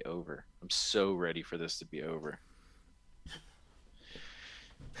this going to be over? I'm so ready for this to be over.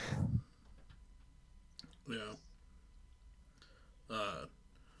 Yeah.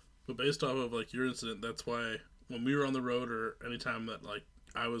 But based off of like your incident, that's why when we were on the road or anytime that like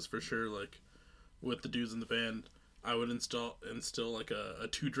I was for sure like with the dudes in the band, I would instill like a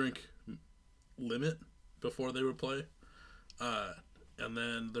 2-drink limit before they would play. And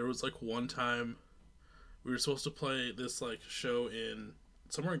then there was like one time we were supposed to play this like show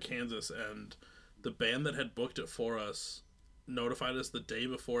somewhere in Kansas, and the band that had booked it for us notified us the day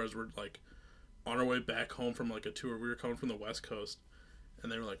before as we're like on our way back home from like a tour. We were coming from the West Coast,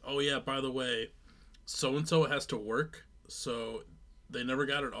 and they were like, "Oh yeah, by the way, so and so has to work, so they never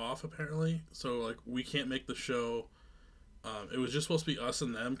got it off apparently. So like we can't make the show. It was just supposed to be us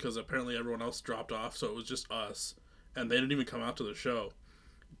and them because apparently everyone else dropped off. So it was just us, and they didn't even come out to the show.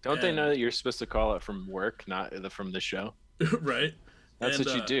 Don't they know that you're supposed to call it from work, not from the show? Right. That's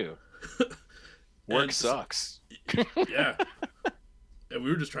what you do. Work sucks. Yeah. And we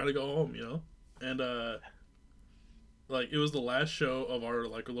were just trying to go home, you know? And, like, it was the last show of our,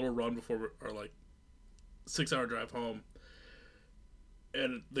 like, little run before our, like, 6-hour drive home.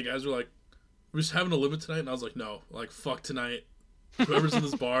 And the guys were like, we're just having a limit tonight. And I was like, no, like, fuck tonight. Whoever's in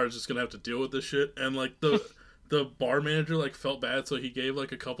this bar is just going to have to deal with this shit. And, like, the bar manager, like, felt bad. So he gave,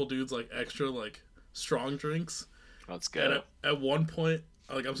 like, a couple dudes, like, extra, like, strong drinks. Let's go. And at one point,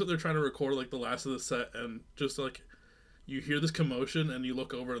 like, I'm sitting there trying to record, like, the last of the set. And just, like, you hear this commotion and you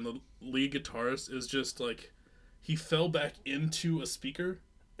look over and the lead guitarist is just like he fell back into a speaker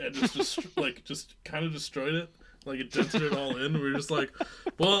and just like just kind of destroyed it, like it dented it all in. We were just like,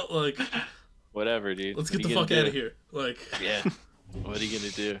 well, like whatever, dude, let's get the fuck out of here. Like, yeah, what are you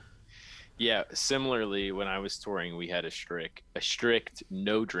gonna do? Yeah, similarly, when I was touring, we had a strict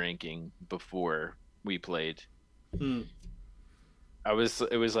no drinking before we played. It was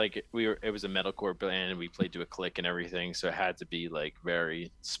like it was a metalcore band and we played to a click and everything, so it had to be like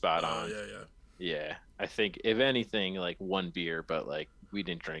very spot on. Yeah. I think if anything, like one beer, but like we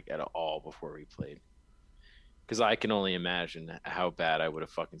didn't drink at all before we played, because I can only imagine how bad I would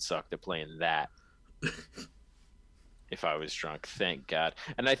have fucking sucked at playing that if I was drunk. Thank God.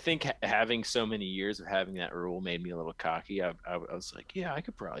 And I think having so many years of having that rule made me a little cocky. I was like, yeah, I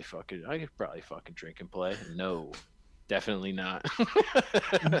could probably fucking drink and play. No. Definitely not.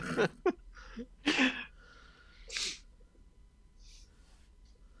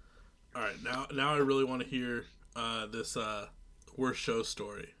 All right, now I really want to hear this worst show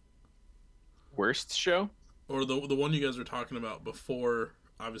story. Worst show? Or the one you guys were talking about before,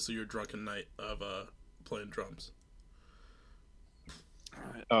 obviously, your drunken night of playing drums.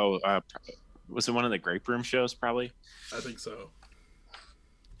 Was it one of the Grape Room shows, probably? I think so.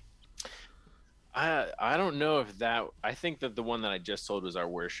 I don't know if that. I think that the one that I just told was our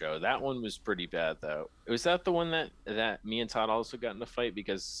worst show. That one was pretty bad, though. Was that the one that me and Todd also got in a fight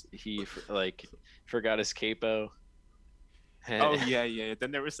because he like forgot his capo? Oh yeah.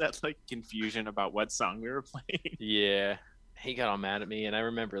 Then there was that like confusion about what song we were playing. Yeah, he got all mad at me, and I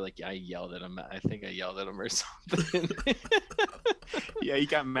remember like I yelled at him. I think I yelled at him or something. Yeah, he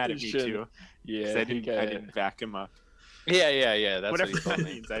got mad at me too. Yeah, I didn't back him up. Yeah. That's whatever what that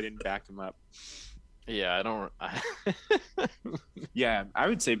means. I didn't back him up. Yeah, I don't. Yeah, I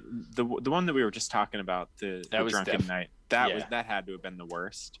would say the one that we were just talking about, the drunken night. That had to have been the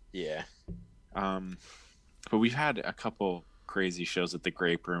worst. Yeah. But we've had a couple crazy shows at the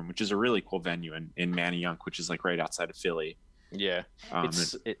Grape Room, which is a really cool venue in Manayunk, which is like right outside of Philly. Yeah,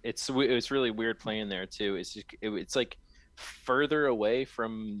 it's really weird playing there too. It's like further away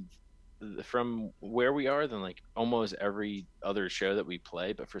from where we are than like almost every other show that we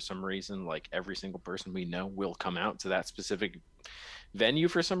play, but for some reason like every single person we know will come out to that specific venue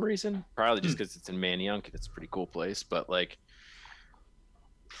for some reason, probably just because it's in Manayunk. It's a pretty cool place, but like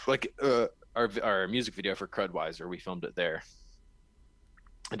our music video for Crudwiser, we filmed it there,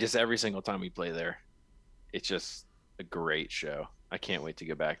 and just every single time we play there, it's just a great show. I can't wait to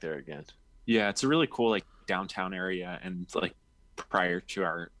go back there again. Yeah, it's a really cool like downtown area, and like prior to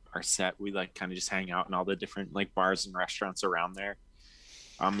our set, we like kind of just hang out in all the different like bars and restaurants around there.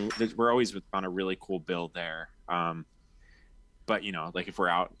 We're always on a really cool bill there. But you know, like if we're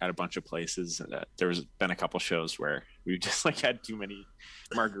out at a bunch of places, there's been a couple shows where we just like had too many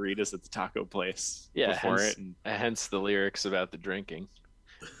margaritas at the taco place before hence the lyrics about the drinking.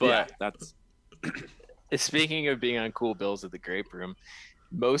 But yeah, that's speaking of being on cool bills at the Grape Room,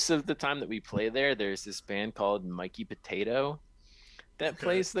 most of the time that we play there, there's this band called Mikey Potato that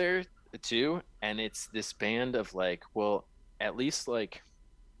plays there too, and it's this band of like, well, at least like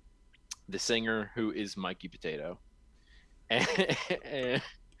the singer who is Mikey Potato and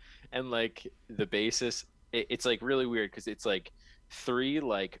like the bassist. It's like really weird because it's like three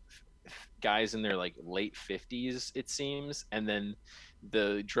like guys in their like late 50s it seems, and then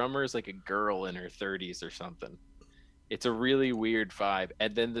the drummer is like a girl in her 30s or something. It's a really weird vibe,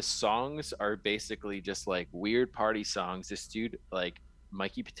 and then the songs are basically just like weird party songs. This dude, like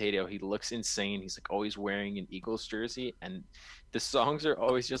Mikey Potato, he looks insane. He's like always wearing an Eagles jersey, and the songs are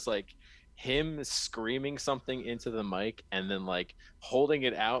always just like him screaming something into the mic and then like holding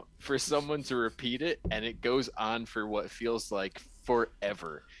it out for someone to repeat it, and it goes on for what feels like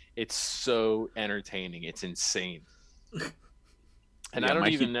forever. It's so entertaining. It's insane. And I don't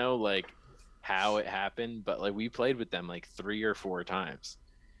even know like how it happened, but like we played with them like 3 or 4 times.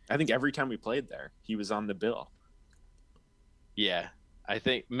 I think every time we played there, he was on the bill. Yeah, I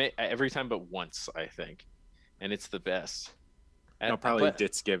think every time but once, I think, and it's the best. No, probably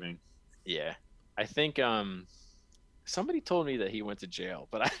Ditz giving. Yeah, I think somebody told me that he went to jail,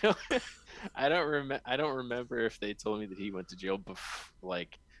 but I don't remember if they told me that he went to jail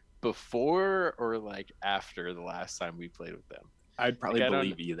before or like after the last time we played with them. I'd probably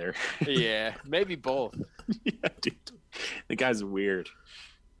believe either. Yeah, maybe both. Yeah, dude, the guy's weird.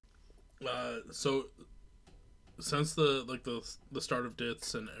 So since the start of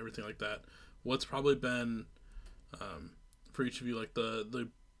Ditz and everything like that, what's probably been for each of you like the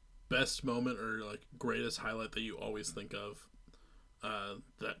best moment or like greatest highlight that you always think of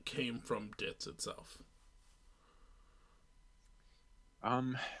that came from Ditz itself?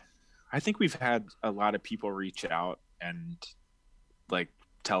 I think we've had a lot of people reach out and like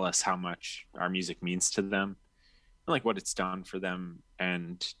tell us how much our music means to them, and like what it's done for them,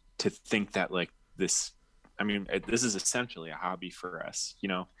 and to think that like this, I mean, this is essentially a hobby for us, you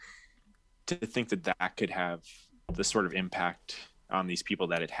know, to think that that could have the sort of impact on these people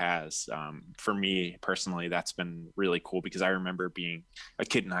that it has. For me personally, that's been really cool, because I remember being a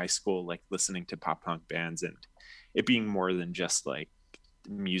kid in high school, like listening to pop punk bands, and it being more than just like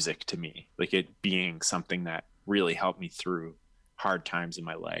music to me, like it being something that really helped me through hard times in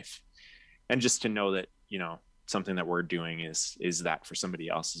my life. And just to know that, you know, something that we're doing is that for somebody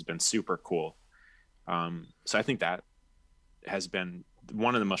else has been super cool. So I think that has been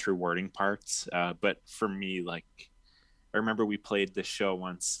one of the most rewarding parts. But for me, like, I remember we played this show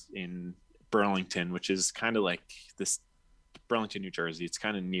once in Burlington, which is kind of like this Burlington, New Jersey. It's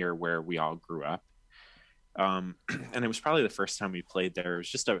kind of near where we all grew up. And it was probably the first time we played there. It was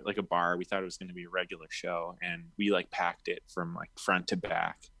just like a bar. We thought it was going to be a regular show, and we like packed it from like front to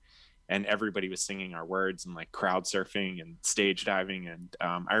back, and everybody was singing our words and like crowd surfing and stage diving. And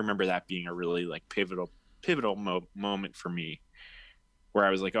I remember that being a really like pivotal moment for me, where I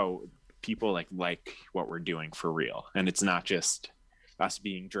was like, oh, people like what we're doing for real, and it's not just us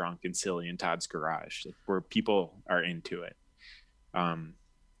being drunk and silly in Todd's garage, like, where people are into it.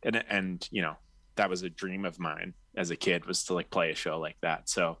 And you know, that was a dream of mine as a kid, was to like play a show like that.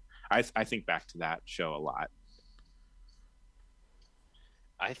 So I think back to that show a lot.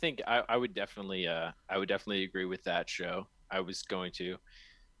 I think I would definitely agree with that show. I was going to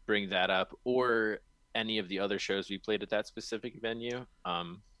bring that up, or any of the other shows we played at that specific venue.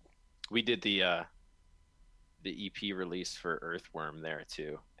 We did the EP release for Earthworm there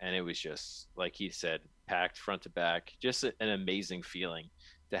too, and it was just like he said, packed front to back. Just an amazing feeling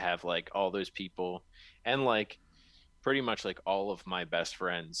to have like all those people, and like pretty much like all of my best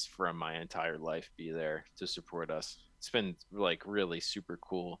friends from my entire life be there to support us. It's been like really super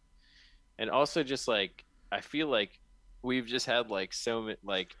cool. And also just like I feel like we've just had like so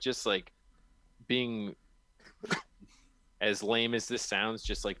like just like being, as lame as this sounds,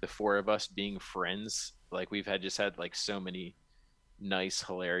 just like the four of us being friends, like we've had like so many nice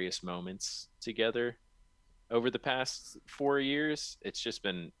hilarious moments together over the past 4 years. It's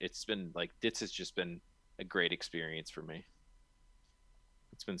been like, Ditz has just been a great experience for me.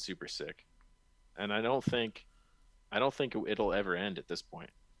 It's been super sick, and I don't think it'll ever end at this point.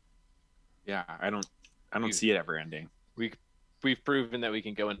 Yeah, I don't see it ever ending. We've proven that we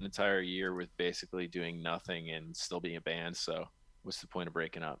can go an entire year with basically doing nothing and still being a band. So what's the point of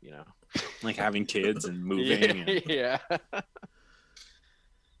breaking up, you know? Like having kids and moving. Yeah.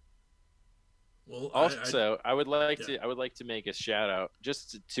 Well, also, I would like to make a shout out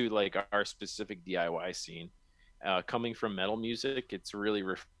just to like our specific DIY scene. Coming from metal music, it's really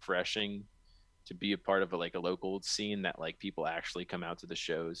refreshing to be a part of a local scene that like people actually come out to the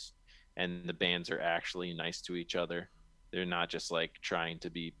shows, and the bands are actually nice to each other. They're not just like trying to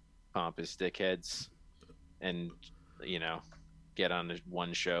be pompous dickheads and, you know, get on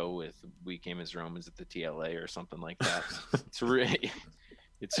one show with We Came as Romans at the TLA or something like that. It's really,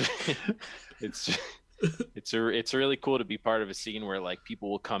 it's really cool to be part of a scene where like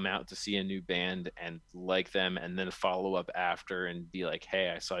people will come out to see a new band and like them, and then follow up after and be like,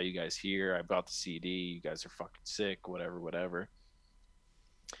 hey, I saw you guys here, I bought the CD, you guys are fucking sick, whatever.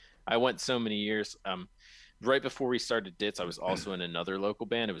 I went so many years. Right before we started Ditz, I was also in another local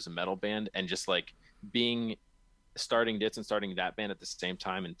band. It was a metal band, and just like starting Ditz and starting that band at the same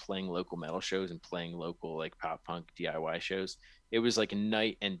time, and playing local metal shows and playing local like pop punk DIY shows, it was like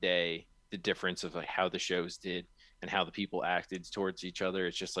night and day, the difference of like how the shows did and how the people acted towards each other.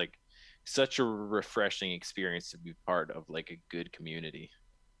 It's just like such a refreshing experience to be part of like a good community.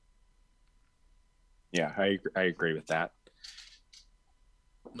 Yeah, I agree with that.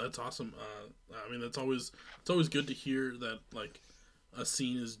 That's awesome. I mean, it's always good to hear that like a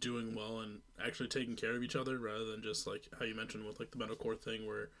scene is doing well and actually taking care of each other, rather than just like how you mentioned with like the metalcore thing,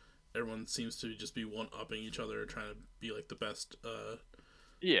 where everyone seems to just be one upping each other, trying to be like the best dog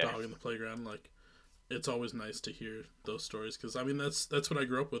in the playground. Like, it's always nice to hear those stories, because I mean that's what I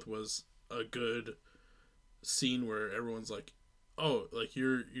grew up with, was a good scene where everyone's like, oh, like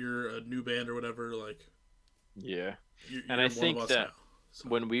you're a new band or whatever, like yeah. you're And I think that now. So.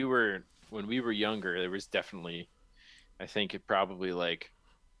 when we were younger, there was definitely, I think it probably like,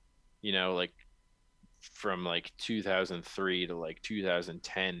 you know, like from like 2003 to like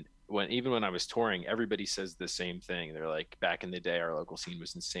 2010, when I was touring, everybody says the same thing. They're like, back in the day, our local scene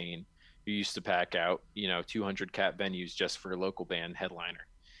was insane. We used to pack out, 200 cap venues just for a local band headliner,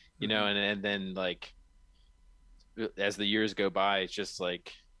 and then like as the years go by, it's just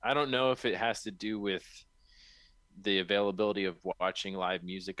like, I don't know if it has to do with the availability of watching live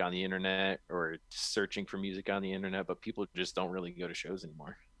music on the internet or searching for music on the internet, but people just don't really go to shows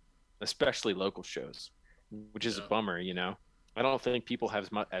anymore, especially local shows, which is a bummer. I don't think people have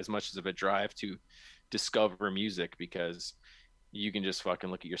as much of a drive to discover music, because you can just fucking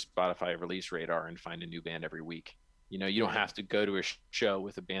look at your Spotify release radar and find a new band every week. You don't have to go to a show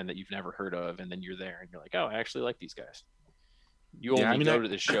with a band that you've never heard of, and then you're there and you're like, oh, I actually like these guys. You only go to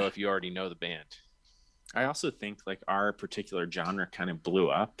the show if you already know the band. I also think like our particular genre kind of blew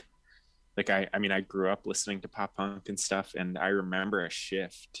up. Like I grew up listening to pop punk and stuff, and I remember a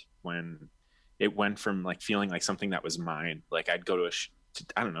shift when it went from like feeling like something that was mine. Like I'd go to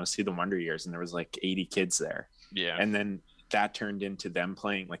see the Wonder Years, and there was like 80 kids there. Yeah. And then that turned into them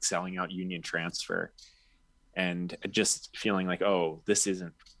playing, like selling out Union Transfer, and just feeling like, oh, this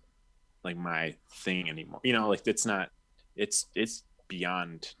isn't like my thing anymore. Like it's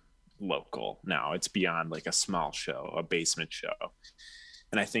beyond local now. It's beyond like a small show, a basement show.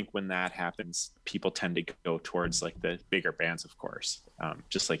 And I think when that happens, people tend to go towards like the bigger bands, of course.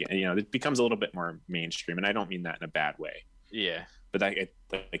 Just like, it becomes a little bit more mainstream, and I don't mean that in a bad way. Yeah. But it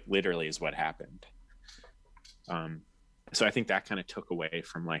like literally is what happened. So I think that kind of took away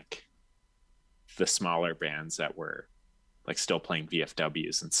from like the smaller bands that were like still playing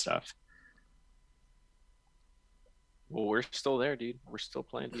VFWs and stuff. Well, we're still there, dude. We're still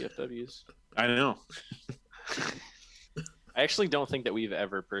playing VFWs. I know. I actually don't think that we've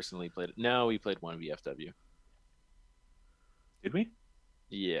ever personally played it. No, we played one VFW. Did we?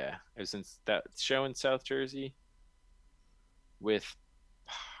 Yeah. It was in that show in South Jersey with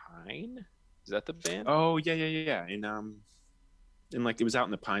Pine. Is that the band? Oh, yeah. And like it was out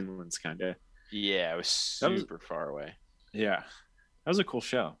in the Pinelands kind of. Yeah, it was super far away. Yeah. That was a cool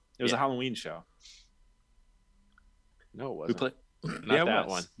show. It was a Halloween show. No, it wasn't.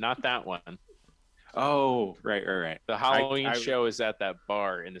 Not that one. Oh, right. The Halloween show is at that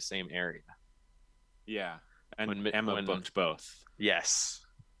bar in the same area. Yeah. And Emma booked both. Yes.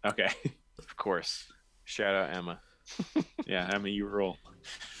 Okay. Of course. Shout out Emma. Yeah, Emma, you rule.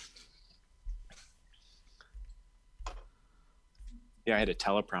 Yeah, I had a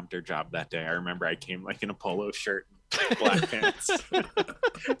teleprompter job that day. I remember I came like in a polo shirt, black pants.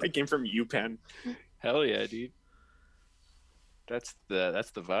 I came from UPenn. Hell yeah, dude. That's the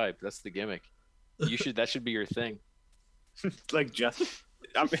vibe. That's the gimmick. That should be your thing. Like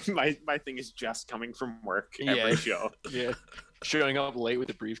my thing is just coming from work every show. Yeah. Showing up late with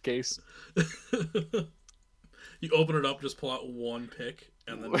a briefcase. You open it up, just pull out one pick,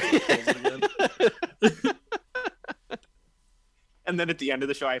 and then close it again. And then at the end of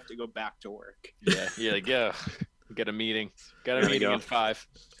the show, I have to go back to work. Yeah, like, yeah, got a meeting. Got a meeting in 5.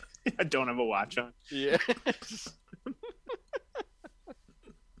 I don't have a watch on. Yeah.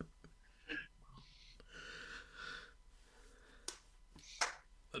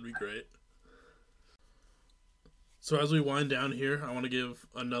 That'd be great. So as we wind down here, I want to give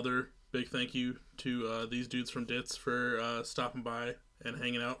another big thank you to these dudes from Ditz for stopping by and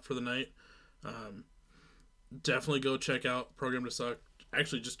hanging out for the night. Definitely go check out Program to Suck.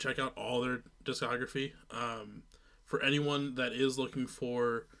 Actually, just check out all their discography. For anyone that is looking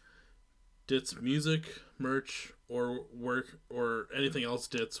for Ditz music, merch, or work, or anything else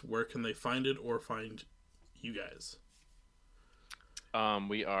Ditz, where can they find it or find you guys?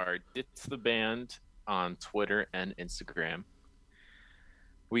 We are Ditz the Band on Twitter and Instagram.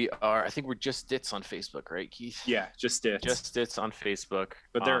 I think we're just Ditz on Facebook, right, Keith? Yeah, just Ditz. Just Ditz on Facebook.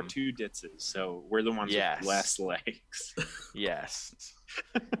 But there are 2 Ditzes, so we're the ones with less legs. Yes.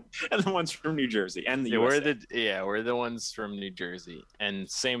 And the ones from New Jersey and the USA. We're the ones from New Jersey. And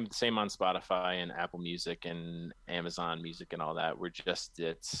same on Spotify and Apple Music and Amazon Music and all that. We're just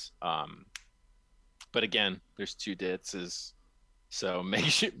Ditz. But again, there's 2 Ditzes. So make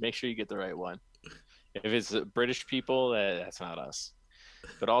sure you get the right one. If it's British people, that's not us.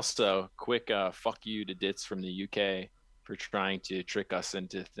 But also, quick fuck you to Ditz from the UK for trying to trick us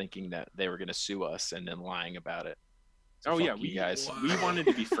into thinking that they were going to sue us and then lying about it. So we guys. We wanted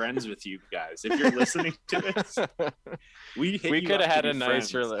to be friends with you guys. If you're listening to this, we could have had a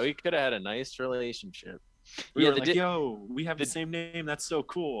nice relationship. We were like, yo, we have the same name. That's so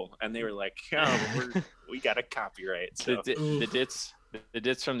cool. And they were like, oh, we got a copyright. So. The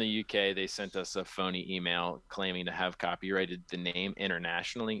Ditz from the UK, they sent us a phony email claiming to have copyrighted the name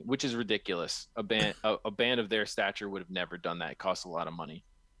internationally, which is ridiculous. A band of their stature would have never done that. It costs a lot of money.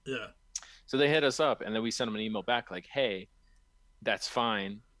 Yeah. So they hit us up, and then we sent them an email back like, hey, that's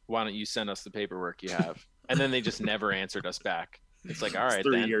fine. Why don't you send us the paperwork you have? And then they just never answered us back. It's like, all right,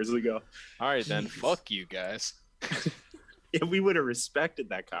 3 years ago. All right, then. Fuck you guys. Yeah, we would have respected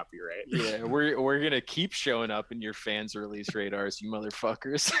that copyright. Yeah, we're going to keep showing up in your fans' release radars, you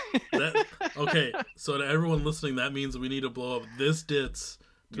motherfuckers. Okay, so to everyone listening, that means we need to blow up this Ditz.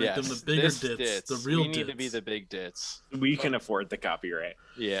 To make them the bigger Ditz, the real Ditz. We need to be the big Ditz. We can afford the copyright.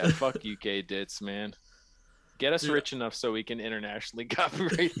 Yeah, fuck UK Ditz, man. Get us rich enough so we can internationally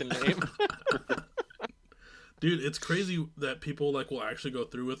copyright the name. Dude, it's crazy that people like will actually go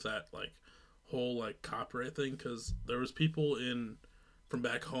through with that like whole like copyright thing, because there was people from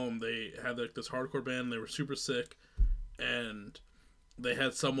back home. They had like this hardcore band. They were super sick, and they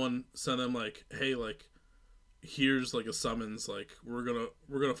had someone send them like, hey, like, here's like a summons, like we're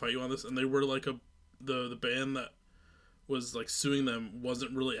gonna fight you on this. And they were like the band that was like suing them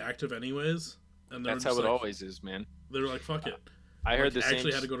wasn't really active anyways, and that's how it always is, man. They were like, fuck it. I heard the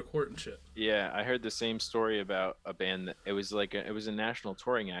actually had to go to court and shit. Yeah, I heard the same story about a band that it was a national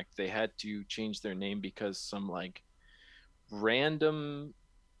touring act. They had to change their name because some like random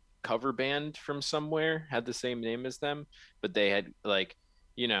cover band from somewhere had the same name as them, but they had like,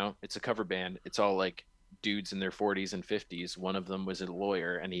 it's a cover band. It's all like dudes in their 40s and 50s. One of them was a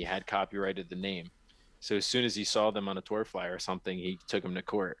lawyer, and he had copyrighted the name. So as soon as he saw them on a tour flyer or something, he took them to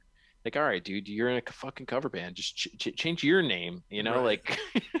court. Like, all right, dude, you're in a fucking cover band. Just change your name, right. Like.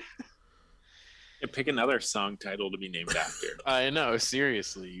 Yeah, pick another song title to be named after. I know,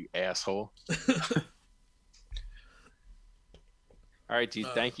 seriously, you asshole. All right, dude.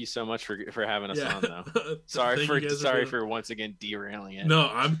 Thank you so much for having us on, though. Sorry for once again derailing it. No,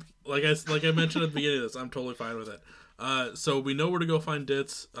 I'm like I mentioned at the beginning of this. I'm totally fine with it. So we know where to go find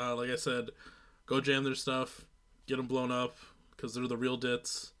Ditz. Like I said, go jam their stuff, get them blown up because they're the real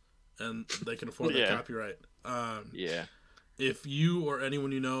Ditz, and they can afford the copyright. Yeah. If you or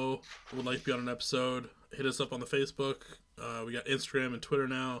anyone you know would like to be on an episode, hit us up on the Facebook. We got Instagram and Twitter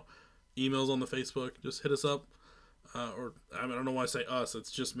now. Emails on the Facebook. Just hit us up. Or I don't know why I say us.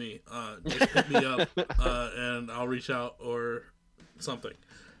 It's just me. Just hit me up, and I'll reach out or something.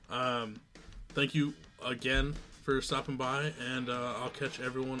 Thank you again for stopping by, and I'll catch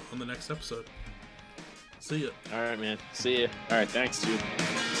everyone on the next episode. See ya. All right, man. See ya. All right, thanks, dude.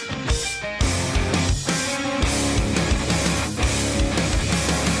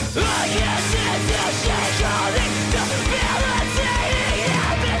 I guess it's a shake all this debilitating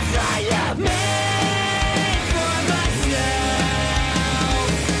habits I have made for myself.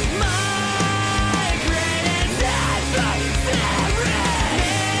 My greatest adversary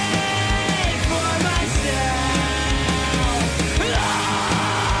made for myself.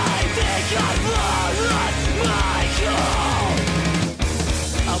 I think I've lost my cool.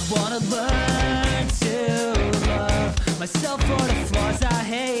 I wanna learn to love myself for the flaws I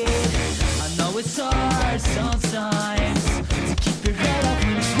hate. I know it's hard sometimes.